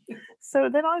them? So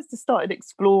then I just started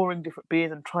exploring different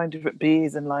beers and trying different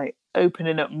beers and like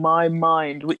opening up my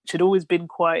mind, which had always been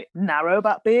quite narrow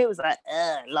about beer. It was like,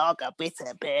 lager,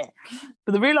 bitter beer.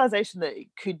 But the realization that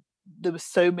there were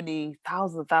so many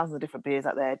thousands and thousands of different beers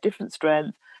out there, different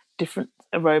strength, different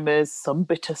aromas, some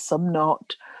bitter, some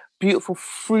not. Beautiful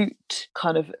fruit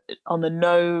kind of on the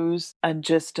nose, and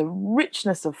just a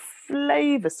richness of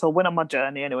flavour. So I went on my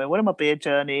journey anyway, went on my beer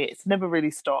journey. It's never really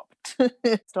stopped.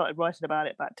 Started writing about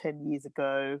it about 10 years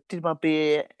ago. Did my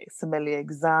beer sommelier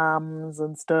exams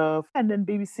and stuff. And then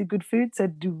BBC Good Food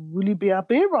said, will you be our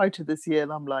beer writer this year?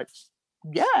 And I'm like,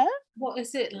 Yeah. What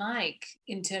is it like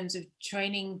in terms of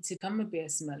training to become a beer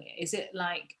sommelier? Is it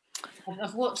like,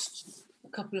 I've watched a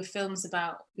couple of films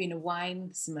about being a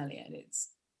wine sommelier, and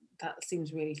that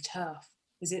seems really tough.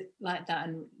 Is it like that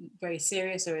and very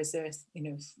serious, or is there,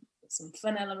 some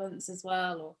fun elements as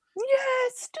well? Or Yeah,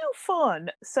 it's still fun.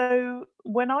 So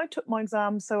when I took my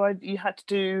exams, you had to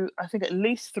do, I think, at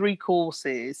least 3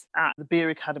 courses at the Beer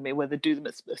Academy, where they do them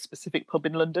at a specific pub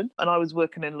in London. And I was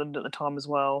working in London at the time as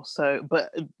well. So,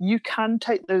 but you can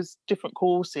take those different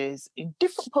courses in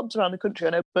different pubs around the country.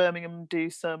 I know Birmingham do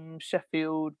some,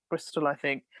 Sheffield, Bristol, I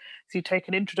think. So you take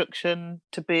an introduction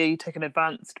to beer, you take an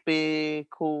advanced beer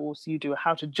course, you do a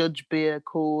how to judge beer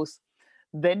course.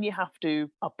 Then you have to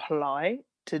apply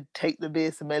to take the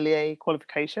beer sommelier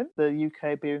qualification, the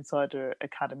UK Beer Insider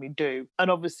Academy do. And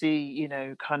obviously,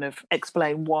 kind of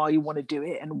explain why you want to do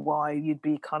it and why you'd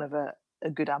be kind of a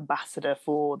good ambassador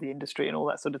for the industry and all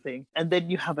that sort of thing. And then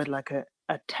you have a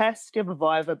test, you have a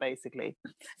viva basically,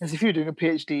 as if you're doing a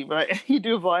PhD, right? You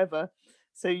do a viva.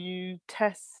 So you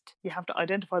have to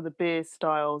identify the beer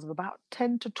styles of about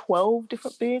 10 to 12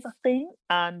 different beers, I think.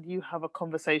 And you have a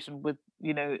conversation with,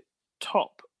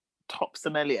 top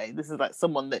sommelier. This is like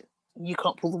someone that you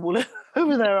can't pull the wool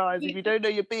over their eyes. If you don't know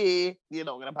your beer, you're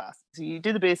not going to pass. So you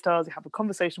do the beer styles, you have a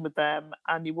conversation with them,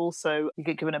 and you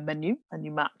get given a menu and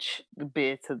you match the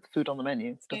beer to the food on the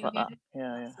menu, stuff like that.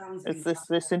 Yeah.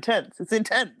 It's intense. It's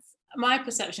intense. My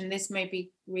perception, this may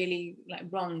be really like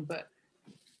wrong, but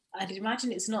I'd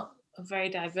imagine it's not a very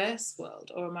diverse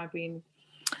world, or am I being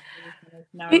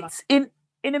narrow? It's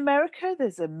in America,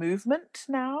 there's a movement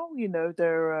now.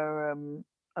 There are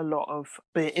a lot of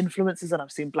beer influencers, and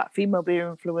I've seen black female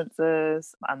beer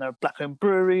influencers, and there are black-owned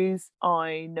breweries.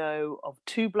 I know of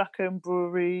 2 black-owned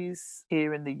breweries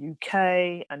here in the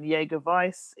UK, and Jaeger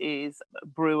Weiss is a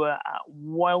brewer at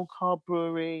Wildcard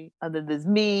Brewery, and then there's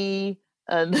me,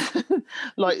 and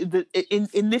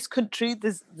in this country,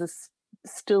 there's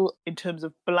still, in terms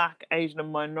of Black, Asian,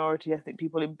 and minority ethnic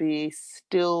people in beer,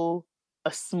 still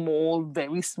a small,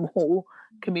 very small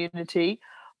community.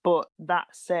 But that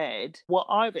said, what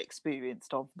I've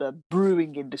experienced of the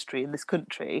brewing industry in this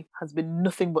country has been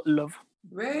nothing but love.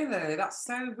 Really? That's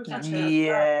so refreshing.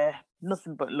 Yeah,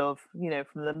 nothing but love.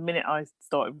 From the minute I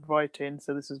started writing,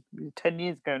 so this was 10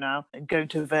 years ago now, and going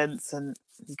to events and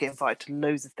get invited to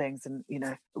loads of things, and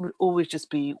it would always just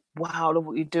be, wow, I love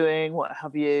what you're doing, what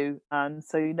have you. And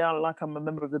so now, like, I'm a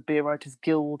member of the Beer Writers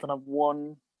Guild, and I've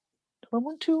won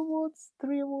 2 awards,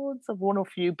 3 awards. I've won a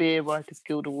few Beer Writers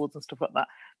Guild awards and stuff like that.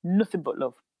 Nothing but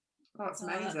love. Oh, that's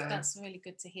amazing. That's really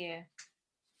good to hear.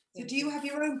 So do you have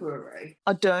your own brewery?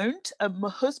 I don't. My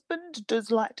husband does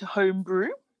like to homebrew.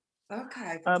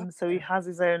 Okay. So he has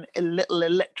his own little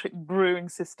electric brewing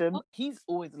system. He's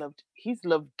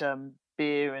loved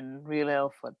beer and real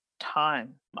ale for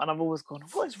time. And I've always gone,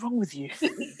 what is wrong with you?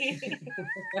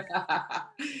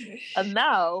 And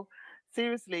now,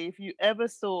 seriously, if you ever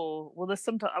saw,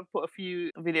 sometimes I've put a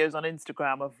few videos on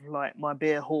Instagram of like my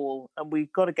beer haul, and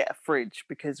we've got to get a fridge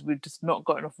because we've just not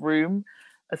got enough room,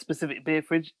 a specific beer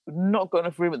fridge. We've not got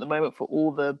enough room at the moment for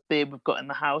all the beer we've got in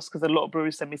the house, because a lot of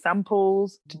breweries send me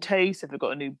samples to taste if they've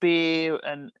got a new beer,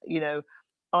 and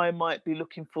I might be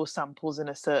looking for samples in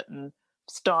a certain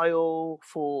style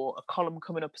for a column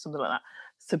coming up or something like that.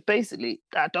 So basically,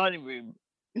 our dining room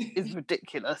is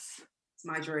ridiculous. It's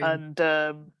my dream. And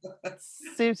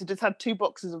seriously, just had 2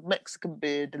 boxes of Mexican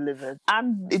beer delivered.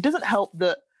 And it doesn't help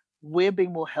that we're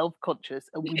being more health conscious,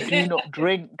 and we do not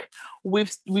drink. We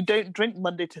don't drink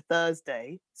Monday to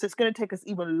Thursday, so it's going to take us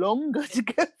even longer to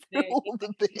go through all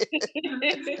the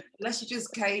beer. Unless you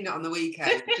just cane it on the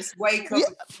weekend, just wake up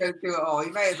and go through it all.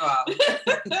 You may as well.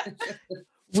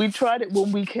 We tried it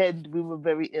one weekend. We were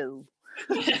very ill.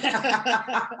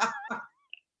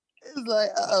 It's like,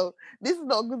 this is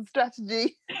not a good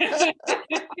strategy.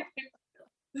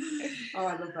 Oh,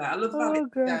 I love that. I love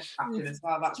that fashion as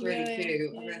well. That's really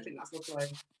cute. I really think that's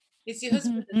lovely. Is your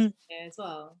husband here as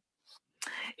well?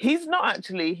 He's not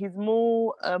actually. He's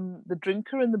more the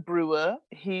drinker and the brewer.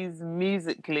 He's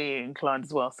musically inclined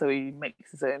as well, so he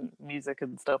makes his own music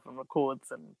and stuff, and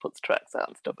records and puts tracks out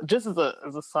and stuff. Just as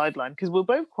a sideline, because we're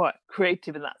both quite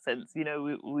creative in that sense.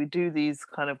 We do these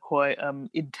kind of quite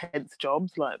intense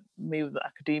jobs. Like me with the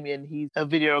academia, and he's a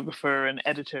videographer and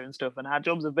editor and stuff. And our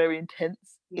jobs are very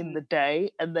intense in the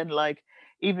day, and then like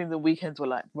even the weekends, we're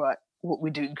like, right, what we're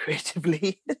doing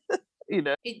creatively.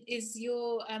 Is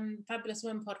your Fabulous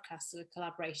Woman podcast a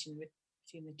collaboration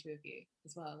between the 2 of you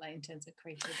as well, like in terms of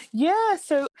creative? Yeah,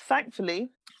 so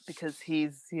thankfully, because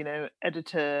he's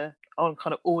editor on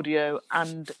kind of audio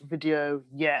and video,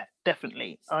 yeah,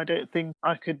 definitely. I don't think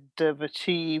I could have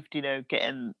achieved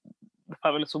getting the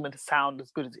Fabulous Woman to sound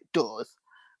as good as it does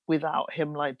without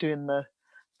him like doing the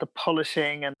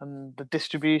polishing and the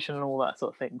distribution and all that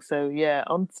sort of thing. So yeah,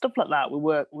 on stuff like that, we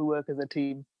work as a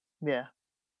team. Yeah.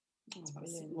 Oh,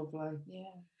 that's lovely. Yeah.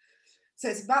 So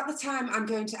it's about the time I'm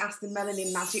going to ask the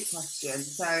Melanin Magic question.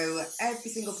 So every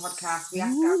single podcast, we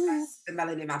ask our guests the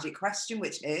Melanin Magic question,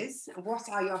 which is, what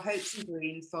are your hopes and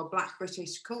dreams for Black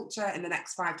British culture in the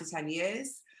next 5 to 10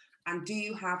 years? And do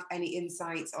you have any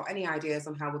insights or any ideas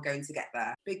on how we're going to get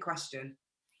there? Big question.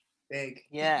 Big.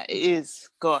 Yeah, it is.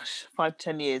 Gosh,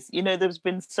 5-10 years. You know, there's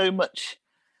been so much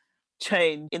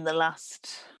change in the last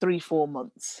 3-4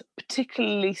 months,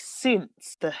 particularly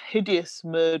since the hideous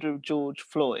murder of George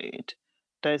Floyd.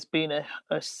 There's been a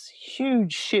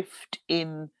huge shift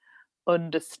in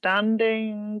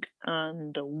understanding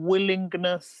and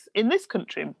willingness in this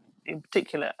country in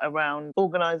particular around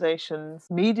organisations,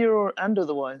 media and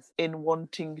otherwise, in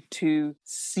wanting to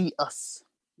see us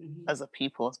as a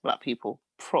people, as Black people,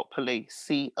 properly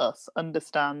see us,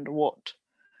 understand what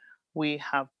we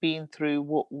have been through,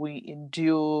 what we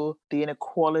endure, the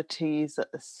inequalities that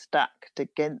are stacked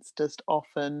against us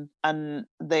often. And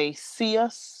they see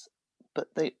us, but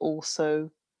they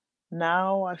also,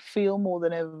 now I feel more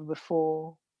than ever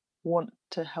before, want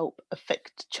to help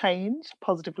affect change,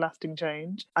 positive lasting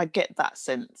change. I get that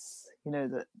sense, you know,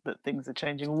 that things are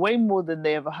changing way more than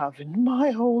they ever have in my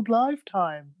whole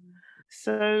lifetime.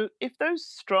 So if those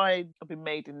strides have been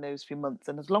made in those few months,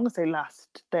 and as long as they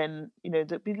last, then, you know,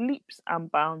 there'll be leaps and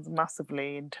bounds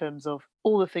massively in terms of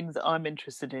all the things that I'm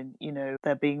interested in. You know,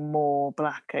 there being more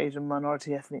Black, Asian,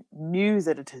 minority, ethnic news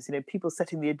editors, you know, people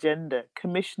setting the agenda,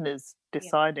 commissioners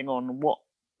deciding on what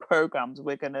programmes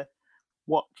we're going to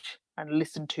watch and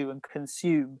listen to and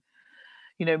consume.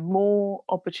 You know, more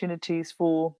opportunities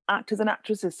for actors and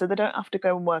actresses so they don't have to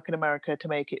go and work in America to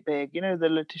make it big. You know, the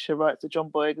Letitia Wrights, the John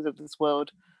Boyegas of this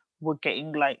world were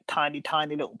getting like tiny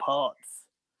little parts.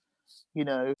 You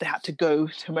know, they had to go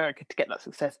to America to get that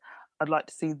success. I'd like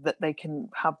to see that they can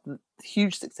have the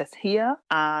huge success here,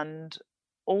 and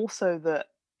also that,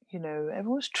 you know,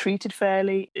 everyone's treated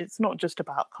fairly. It's not just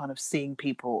about kind of seeing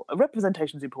people.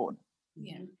 Representation is important.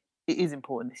 Yeah. It is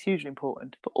important. It's hugely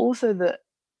important. But also that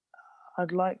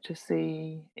I'd like to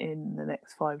see in the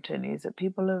next 5-10 years that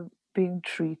people are being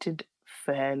treated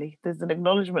fairly. There's an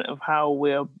acknowledgement of how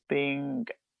we're being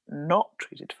not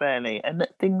treated fairly and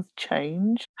that things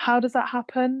change. How does that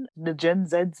happen? The Gen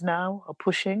Zs now are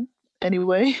pushing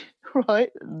anyway,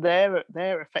 right?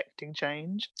 They're affecting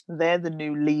change. They're the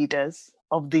new leaders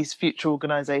of these future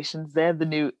organisations. They're the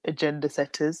new agenda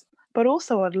setters. But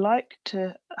also I'd like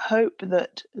to hope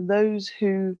that those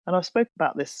who, and I've spoken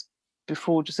about this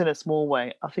before just in a small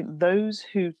way, I think those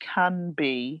who can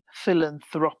be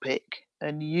philanthropic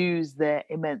and use their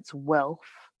immense wealth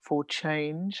for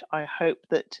change, I hope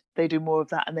that they do more of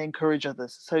that and they encourage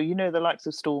others. So, you know, the likes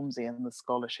of Stormzy and the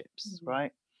scholarships,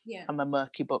 right? Yeah. And the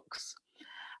murky books.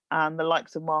 And the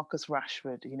likes of Marcus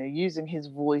Rashford, you know, using his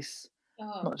voice,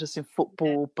 not just in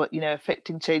football, but, you know,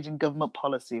 affecting change in government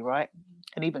policy, right?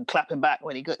 And even clapping back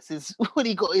when he got his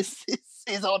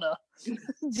honour. Do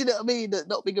you know what I mean?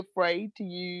 Not being afraid to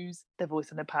use their voice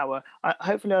and their power.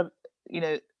 Hopefully, you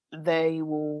know, they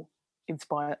will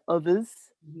inspire others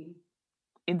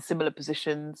in similar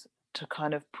positions to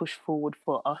kind of push forward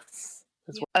for us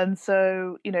as well. And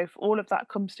so, you know, if all of that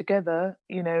comes together,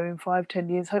 you know, in 5-10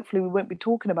 years, hopefully we won't be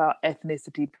talking about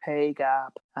ethnicity pay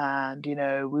gap, and, you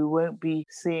know, we won't be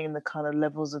seeing the kind of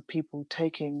levels of people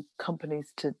taking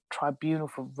companies to tribunal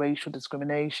for racial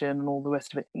discrimination and all the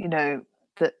rest of it. You know,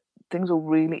 that things will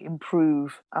really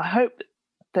improve. I hope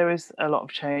there is a lot of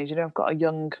change. You know, I've got a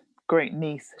young great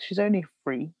niece. She's only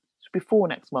 3. She'll be 4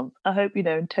 next month. I hope, you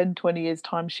know, in 10-20 years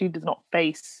time she does not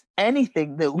face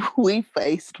anything that we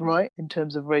faced, right, in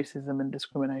terms of racism and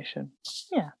discrimination.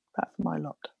 Yeah, that's my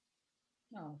lot.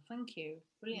 Oh, thank you.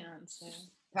 Brilliant answer.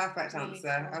 Perfect Really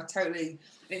answer. cool.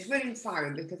 It's really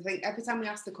inspiring because I think every time we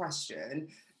ask the question,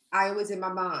 I always in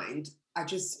my mind,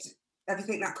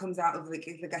 everything that comes out of the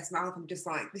guest's mouth, I'm just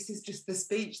like, this is just the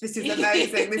speech. This is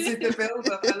amazing. This is the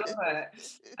build-up. I love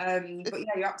it. But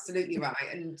yeah, you're absolutely right.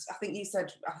 And I think you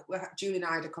said, Julie and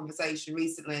I had a conversation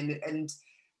recently, and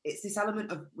it's this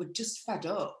element of we're just fed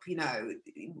up. You know,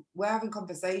 we're having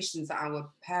conversations that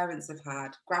our parents have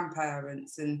had,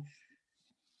 grandparents, and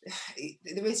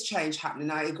there is change happening.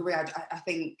 I agree. I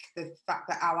think the fact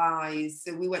that allies,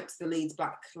 so we went to the Leeds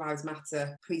Black Lives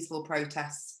Matter peaceful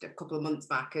protest a couple of months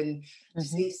back, and to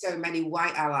see so many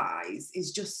white allies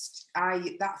is just,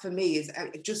 that for me is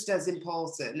just as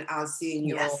important as seeing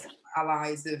your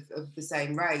allies of the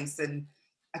same race. And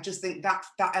I just think that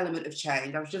element of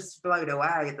change, I was just blown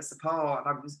away at the support.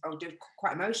 I was just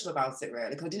quite emotional about it,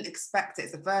 really, because I didn't expect it.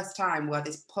 It's the first time where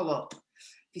this pull up,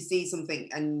 if you see something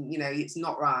and, you know, it's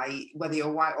not right, whether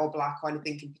you're white or black or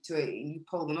anything in between, you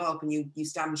pull them up and you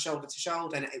stand shoulder to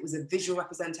shoulder. And it was a visual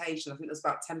representation. I think there's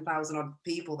about 10,000 odd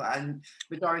people there, and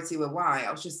majority were white.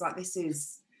 I was just like,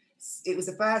 it was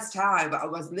the first time, but I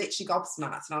was literally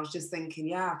gobsmacked, and I was just thinking,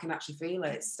 yeah, I can actually feel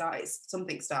it. It's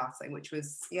something starting, which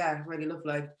was, yeah, really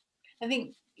lovely. I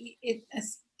think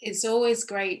it's always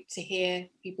great to hear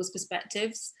people's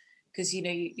perspectives, because, you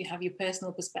know, you have your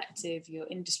personal perspective, your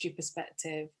industry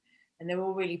perspective, and they're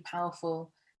all really powerful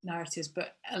narratives.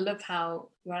 But I love how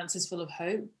your answer's full of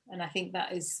hope. And I think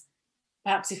that is,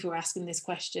 perhaps if we were asking this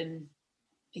question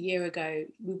a year ago,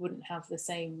 we wouldn't have the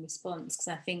same response, because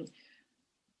I think,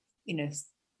 you know,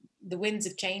 the winds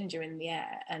of change are in the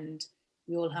air, and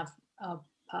we all have our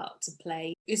part to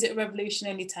play. Is it a revolution?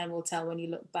 Only time will tell when you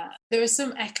look back. There are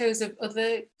some echoes of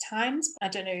other times. I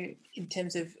don't know in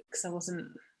terms of, because I wasn't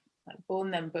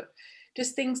born then, but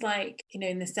just things like, you know,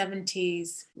 in the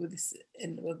 70s,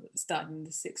 starting in the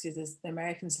 60s as the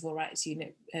American Civil Rights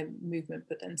movement,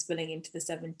 but then spilling into the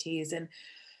 70s, and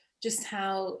just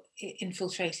how it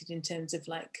infiltrated in terms of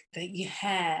like your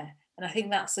hair. And I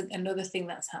think that's another thing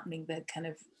that's happening, the kind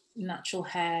of natural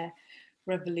hair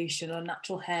revolution or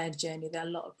natural hair journey that a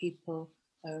lot of people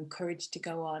are encouraged to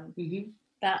go on. Mm-hmm.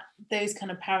 That those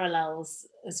kind of parallels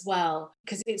as well,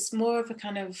 because it's more of a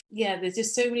kind of, there's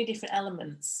just so many different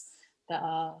elements that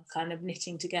are kind of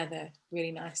knitting together really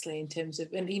nicely in terms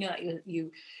of, and, you know, like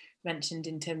you mentioned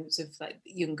in terms of like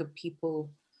younger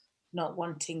people not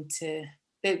wanting to,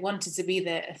 they wanted to be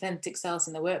their authentic selves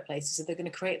in the workplaces, so they're going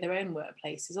to create their own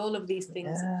workplaces. All of these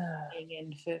things are coming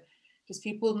in for just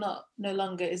people no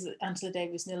longer, is Angela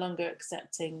Davis no longer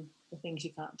accepting the things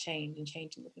you can't change and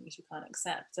changing the things you can't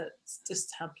accept. That's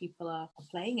just how people are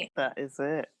playing it. That is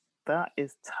it. That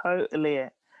is totally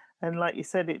it. And like you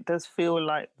said, it does feel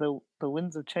like the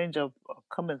winds of change are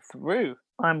coming through.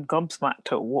 I'm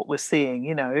gobsmacked at what we're seeing,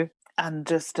 you know, and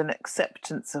just an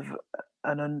acceptance of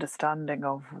an understanding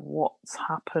of what's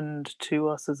happened to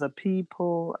us as a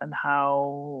people, and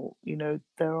how, you know,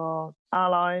 there are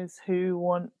allies who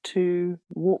want to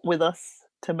walk with us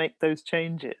to make those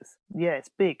changes. Yeah, it's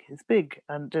big,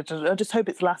 and I just hope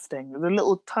it's lasting.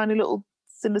 The tiny little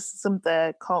cynicism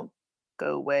there can't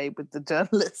go away with the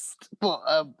journalist, but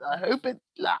I hope it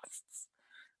lasts.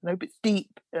 I hope it's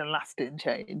deep and lasting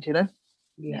change, you know?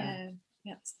 Yeah.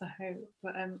 That's the hope.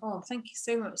 But thank you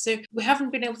so much. So we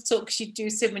haven't been able to talk because you do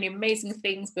so many amazing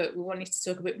things, but we wanted to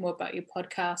talk a bit more about your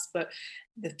podcast, but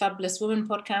the Fabulous Woman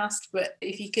podcast. But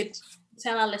if you could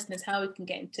tell our listeners how we can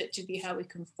get in touch with you, how we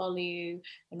can follow you,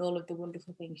 and all of the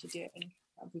wonderful things you're doing,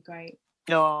 that'd be great.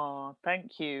 Oh,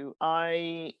 thank you.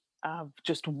 I have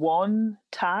just one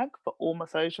tag for all my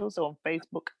socials, so on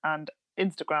Facebook and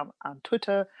Instagram and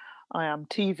Twitter, I am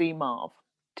TV Marv.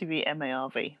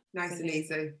 TVMARV. Nice and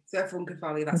easy, so everyone can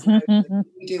follow you. That's amazing.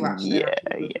 You do actually.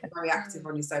 Yeah. Very active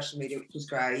on your social media, which is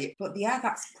great. But yeah,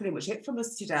 that's pretty much it from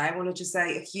us today. I want to just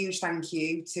say a huge thank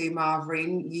you to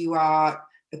Marverine. You are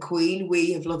the queen.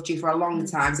 We have loved you for a long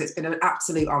time, so it's been an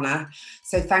absolute honour.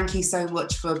 So thank you so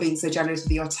much for being so generous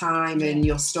with your time and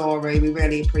your story. We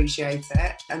really appreciate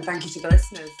it, and thank you to the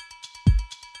listeners.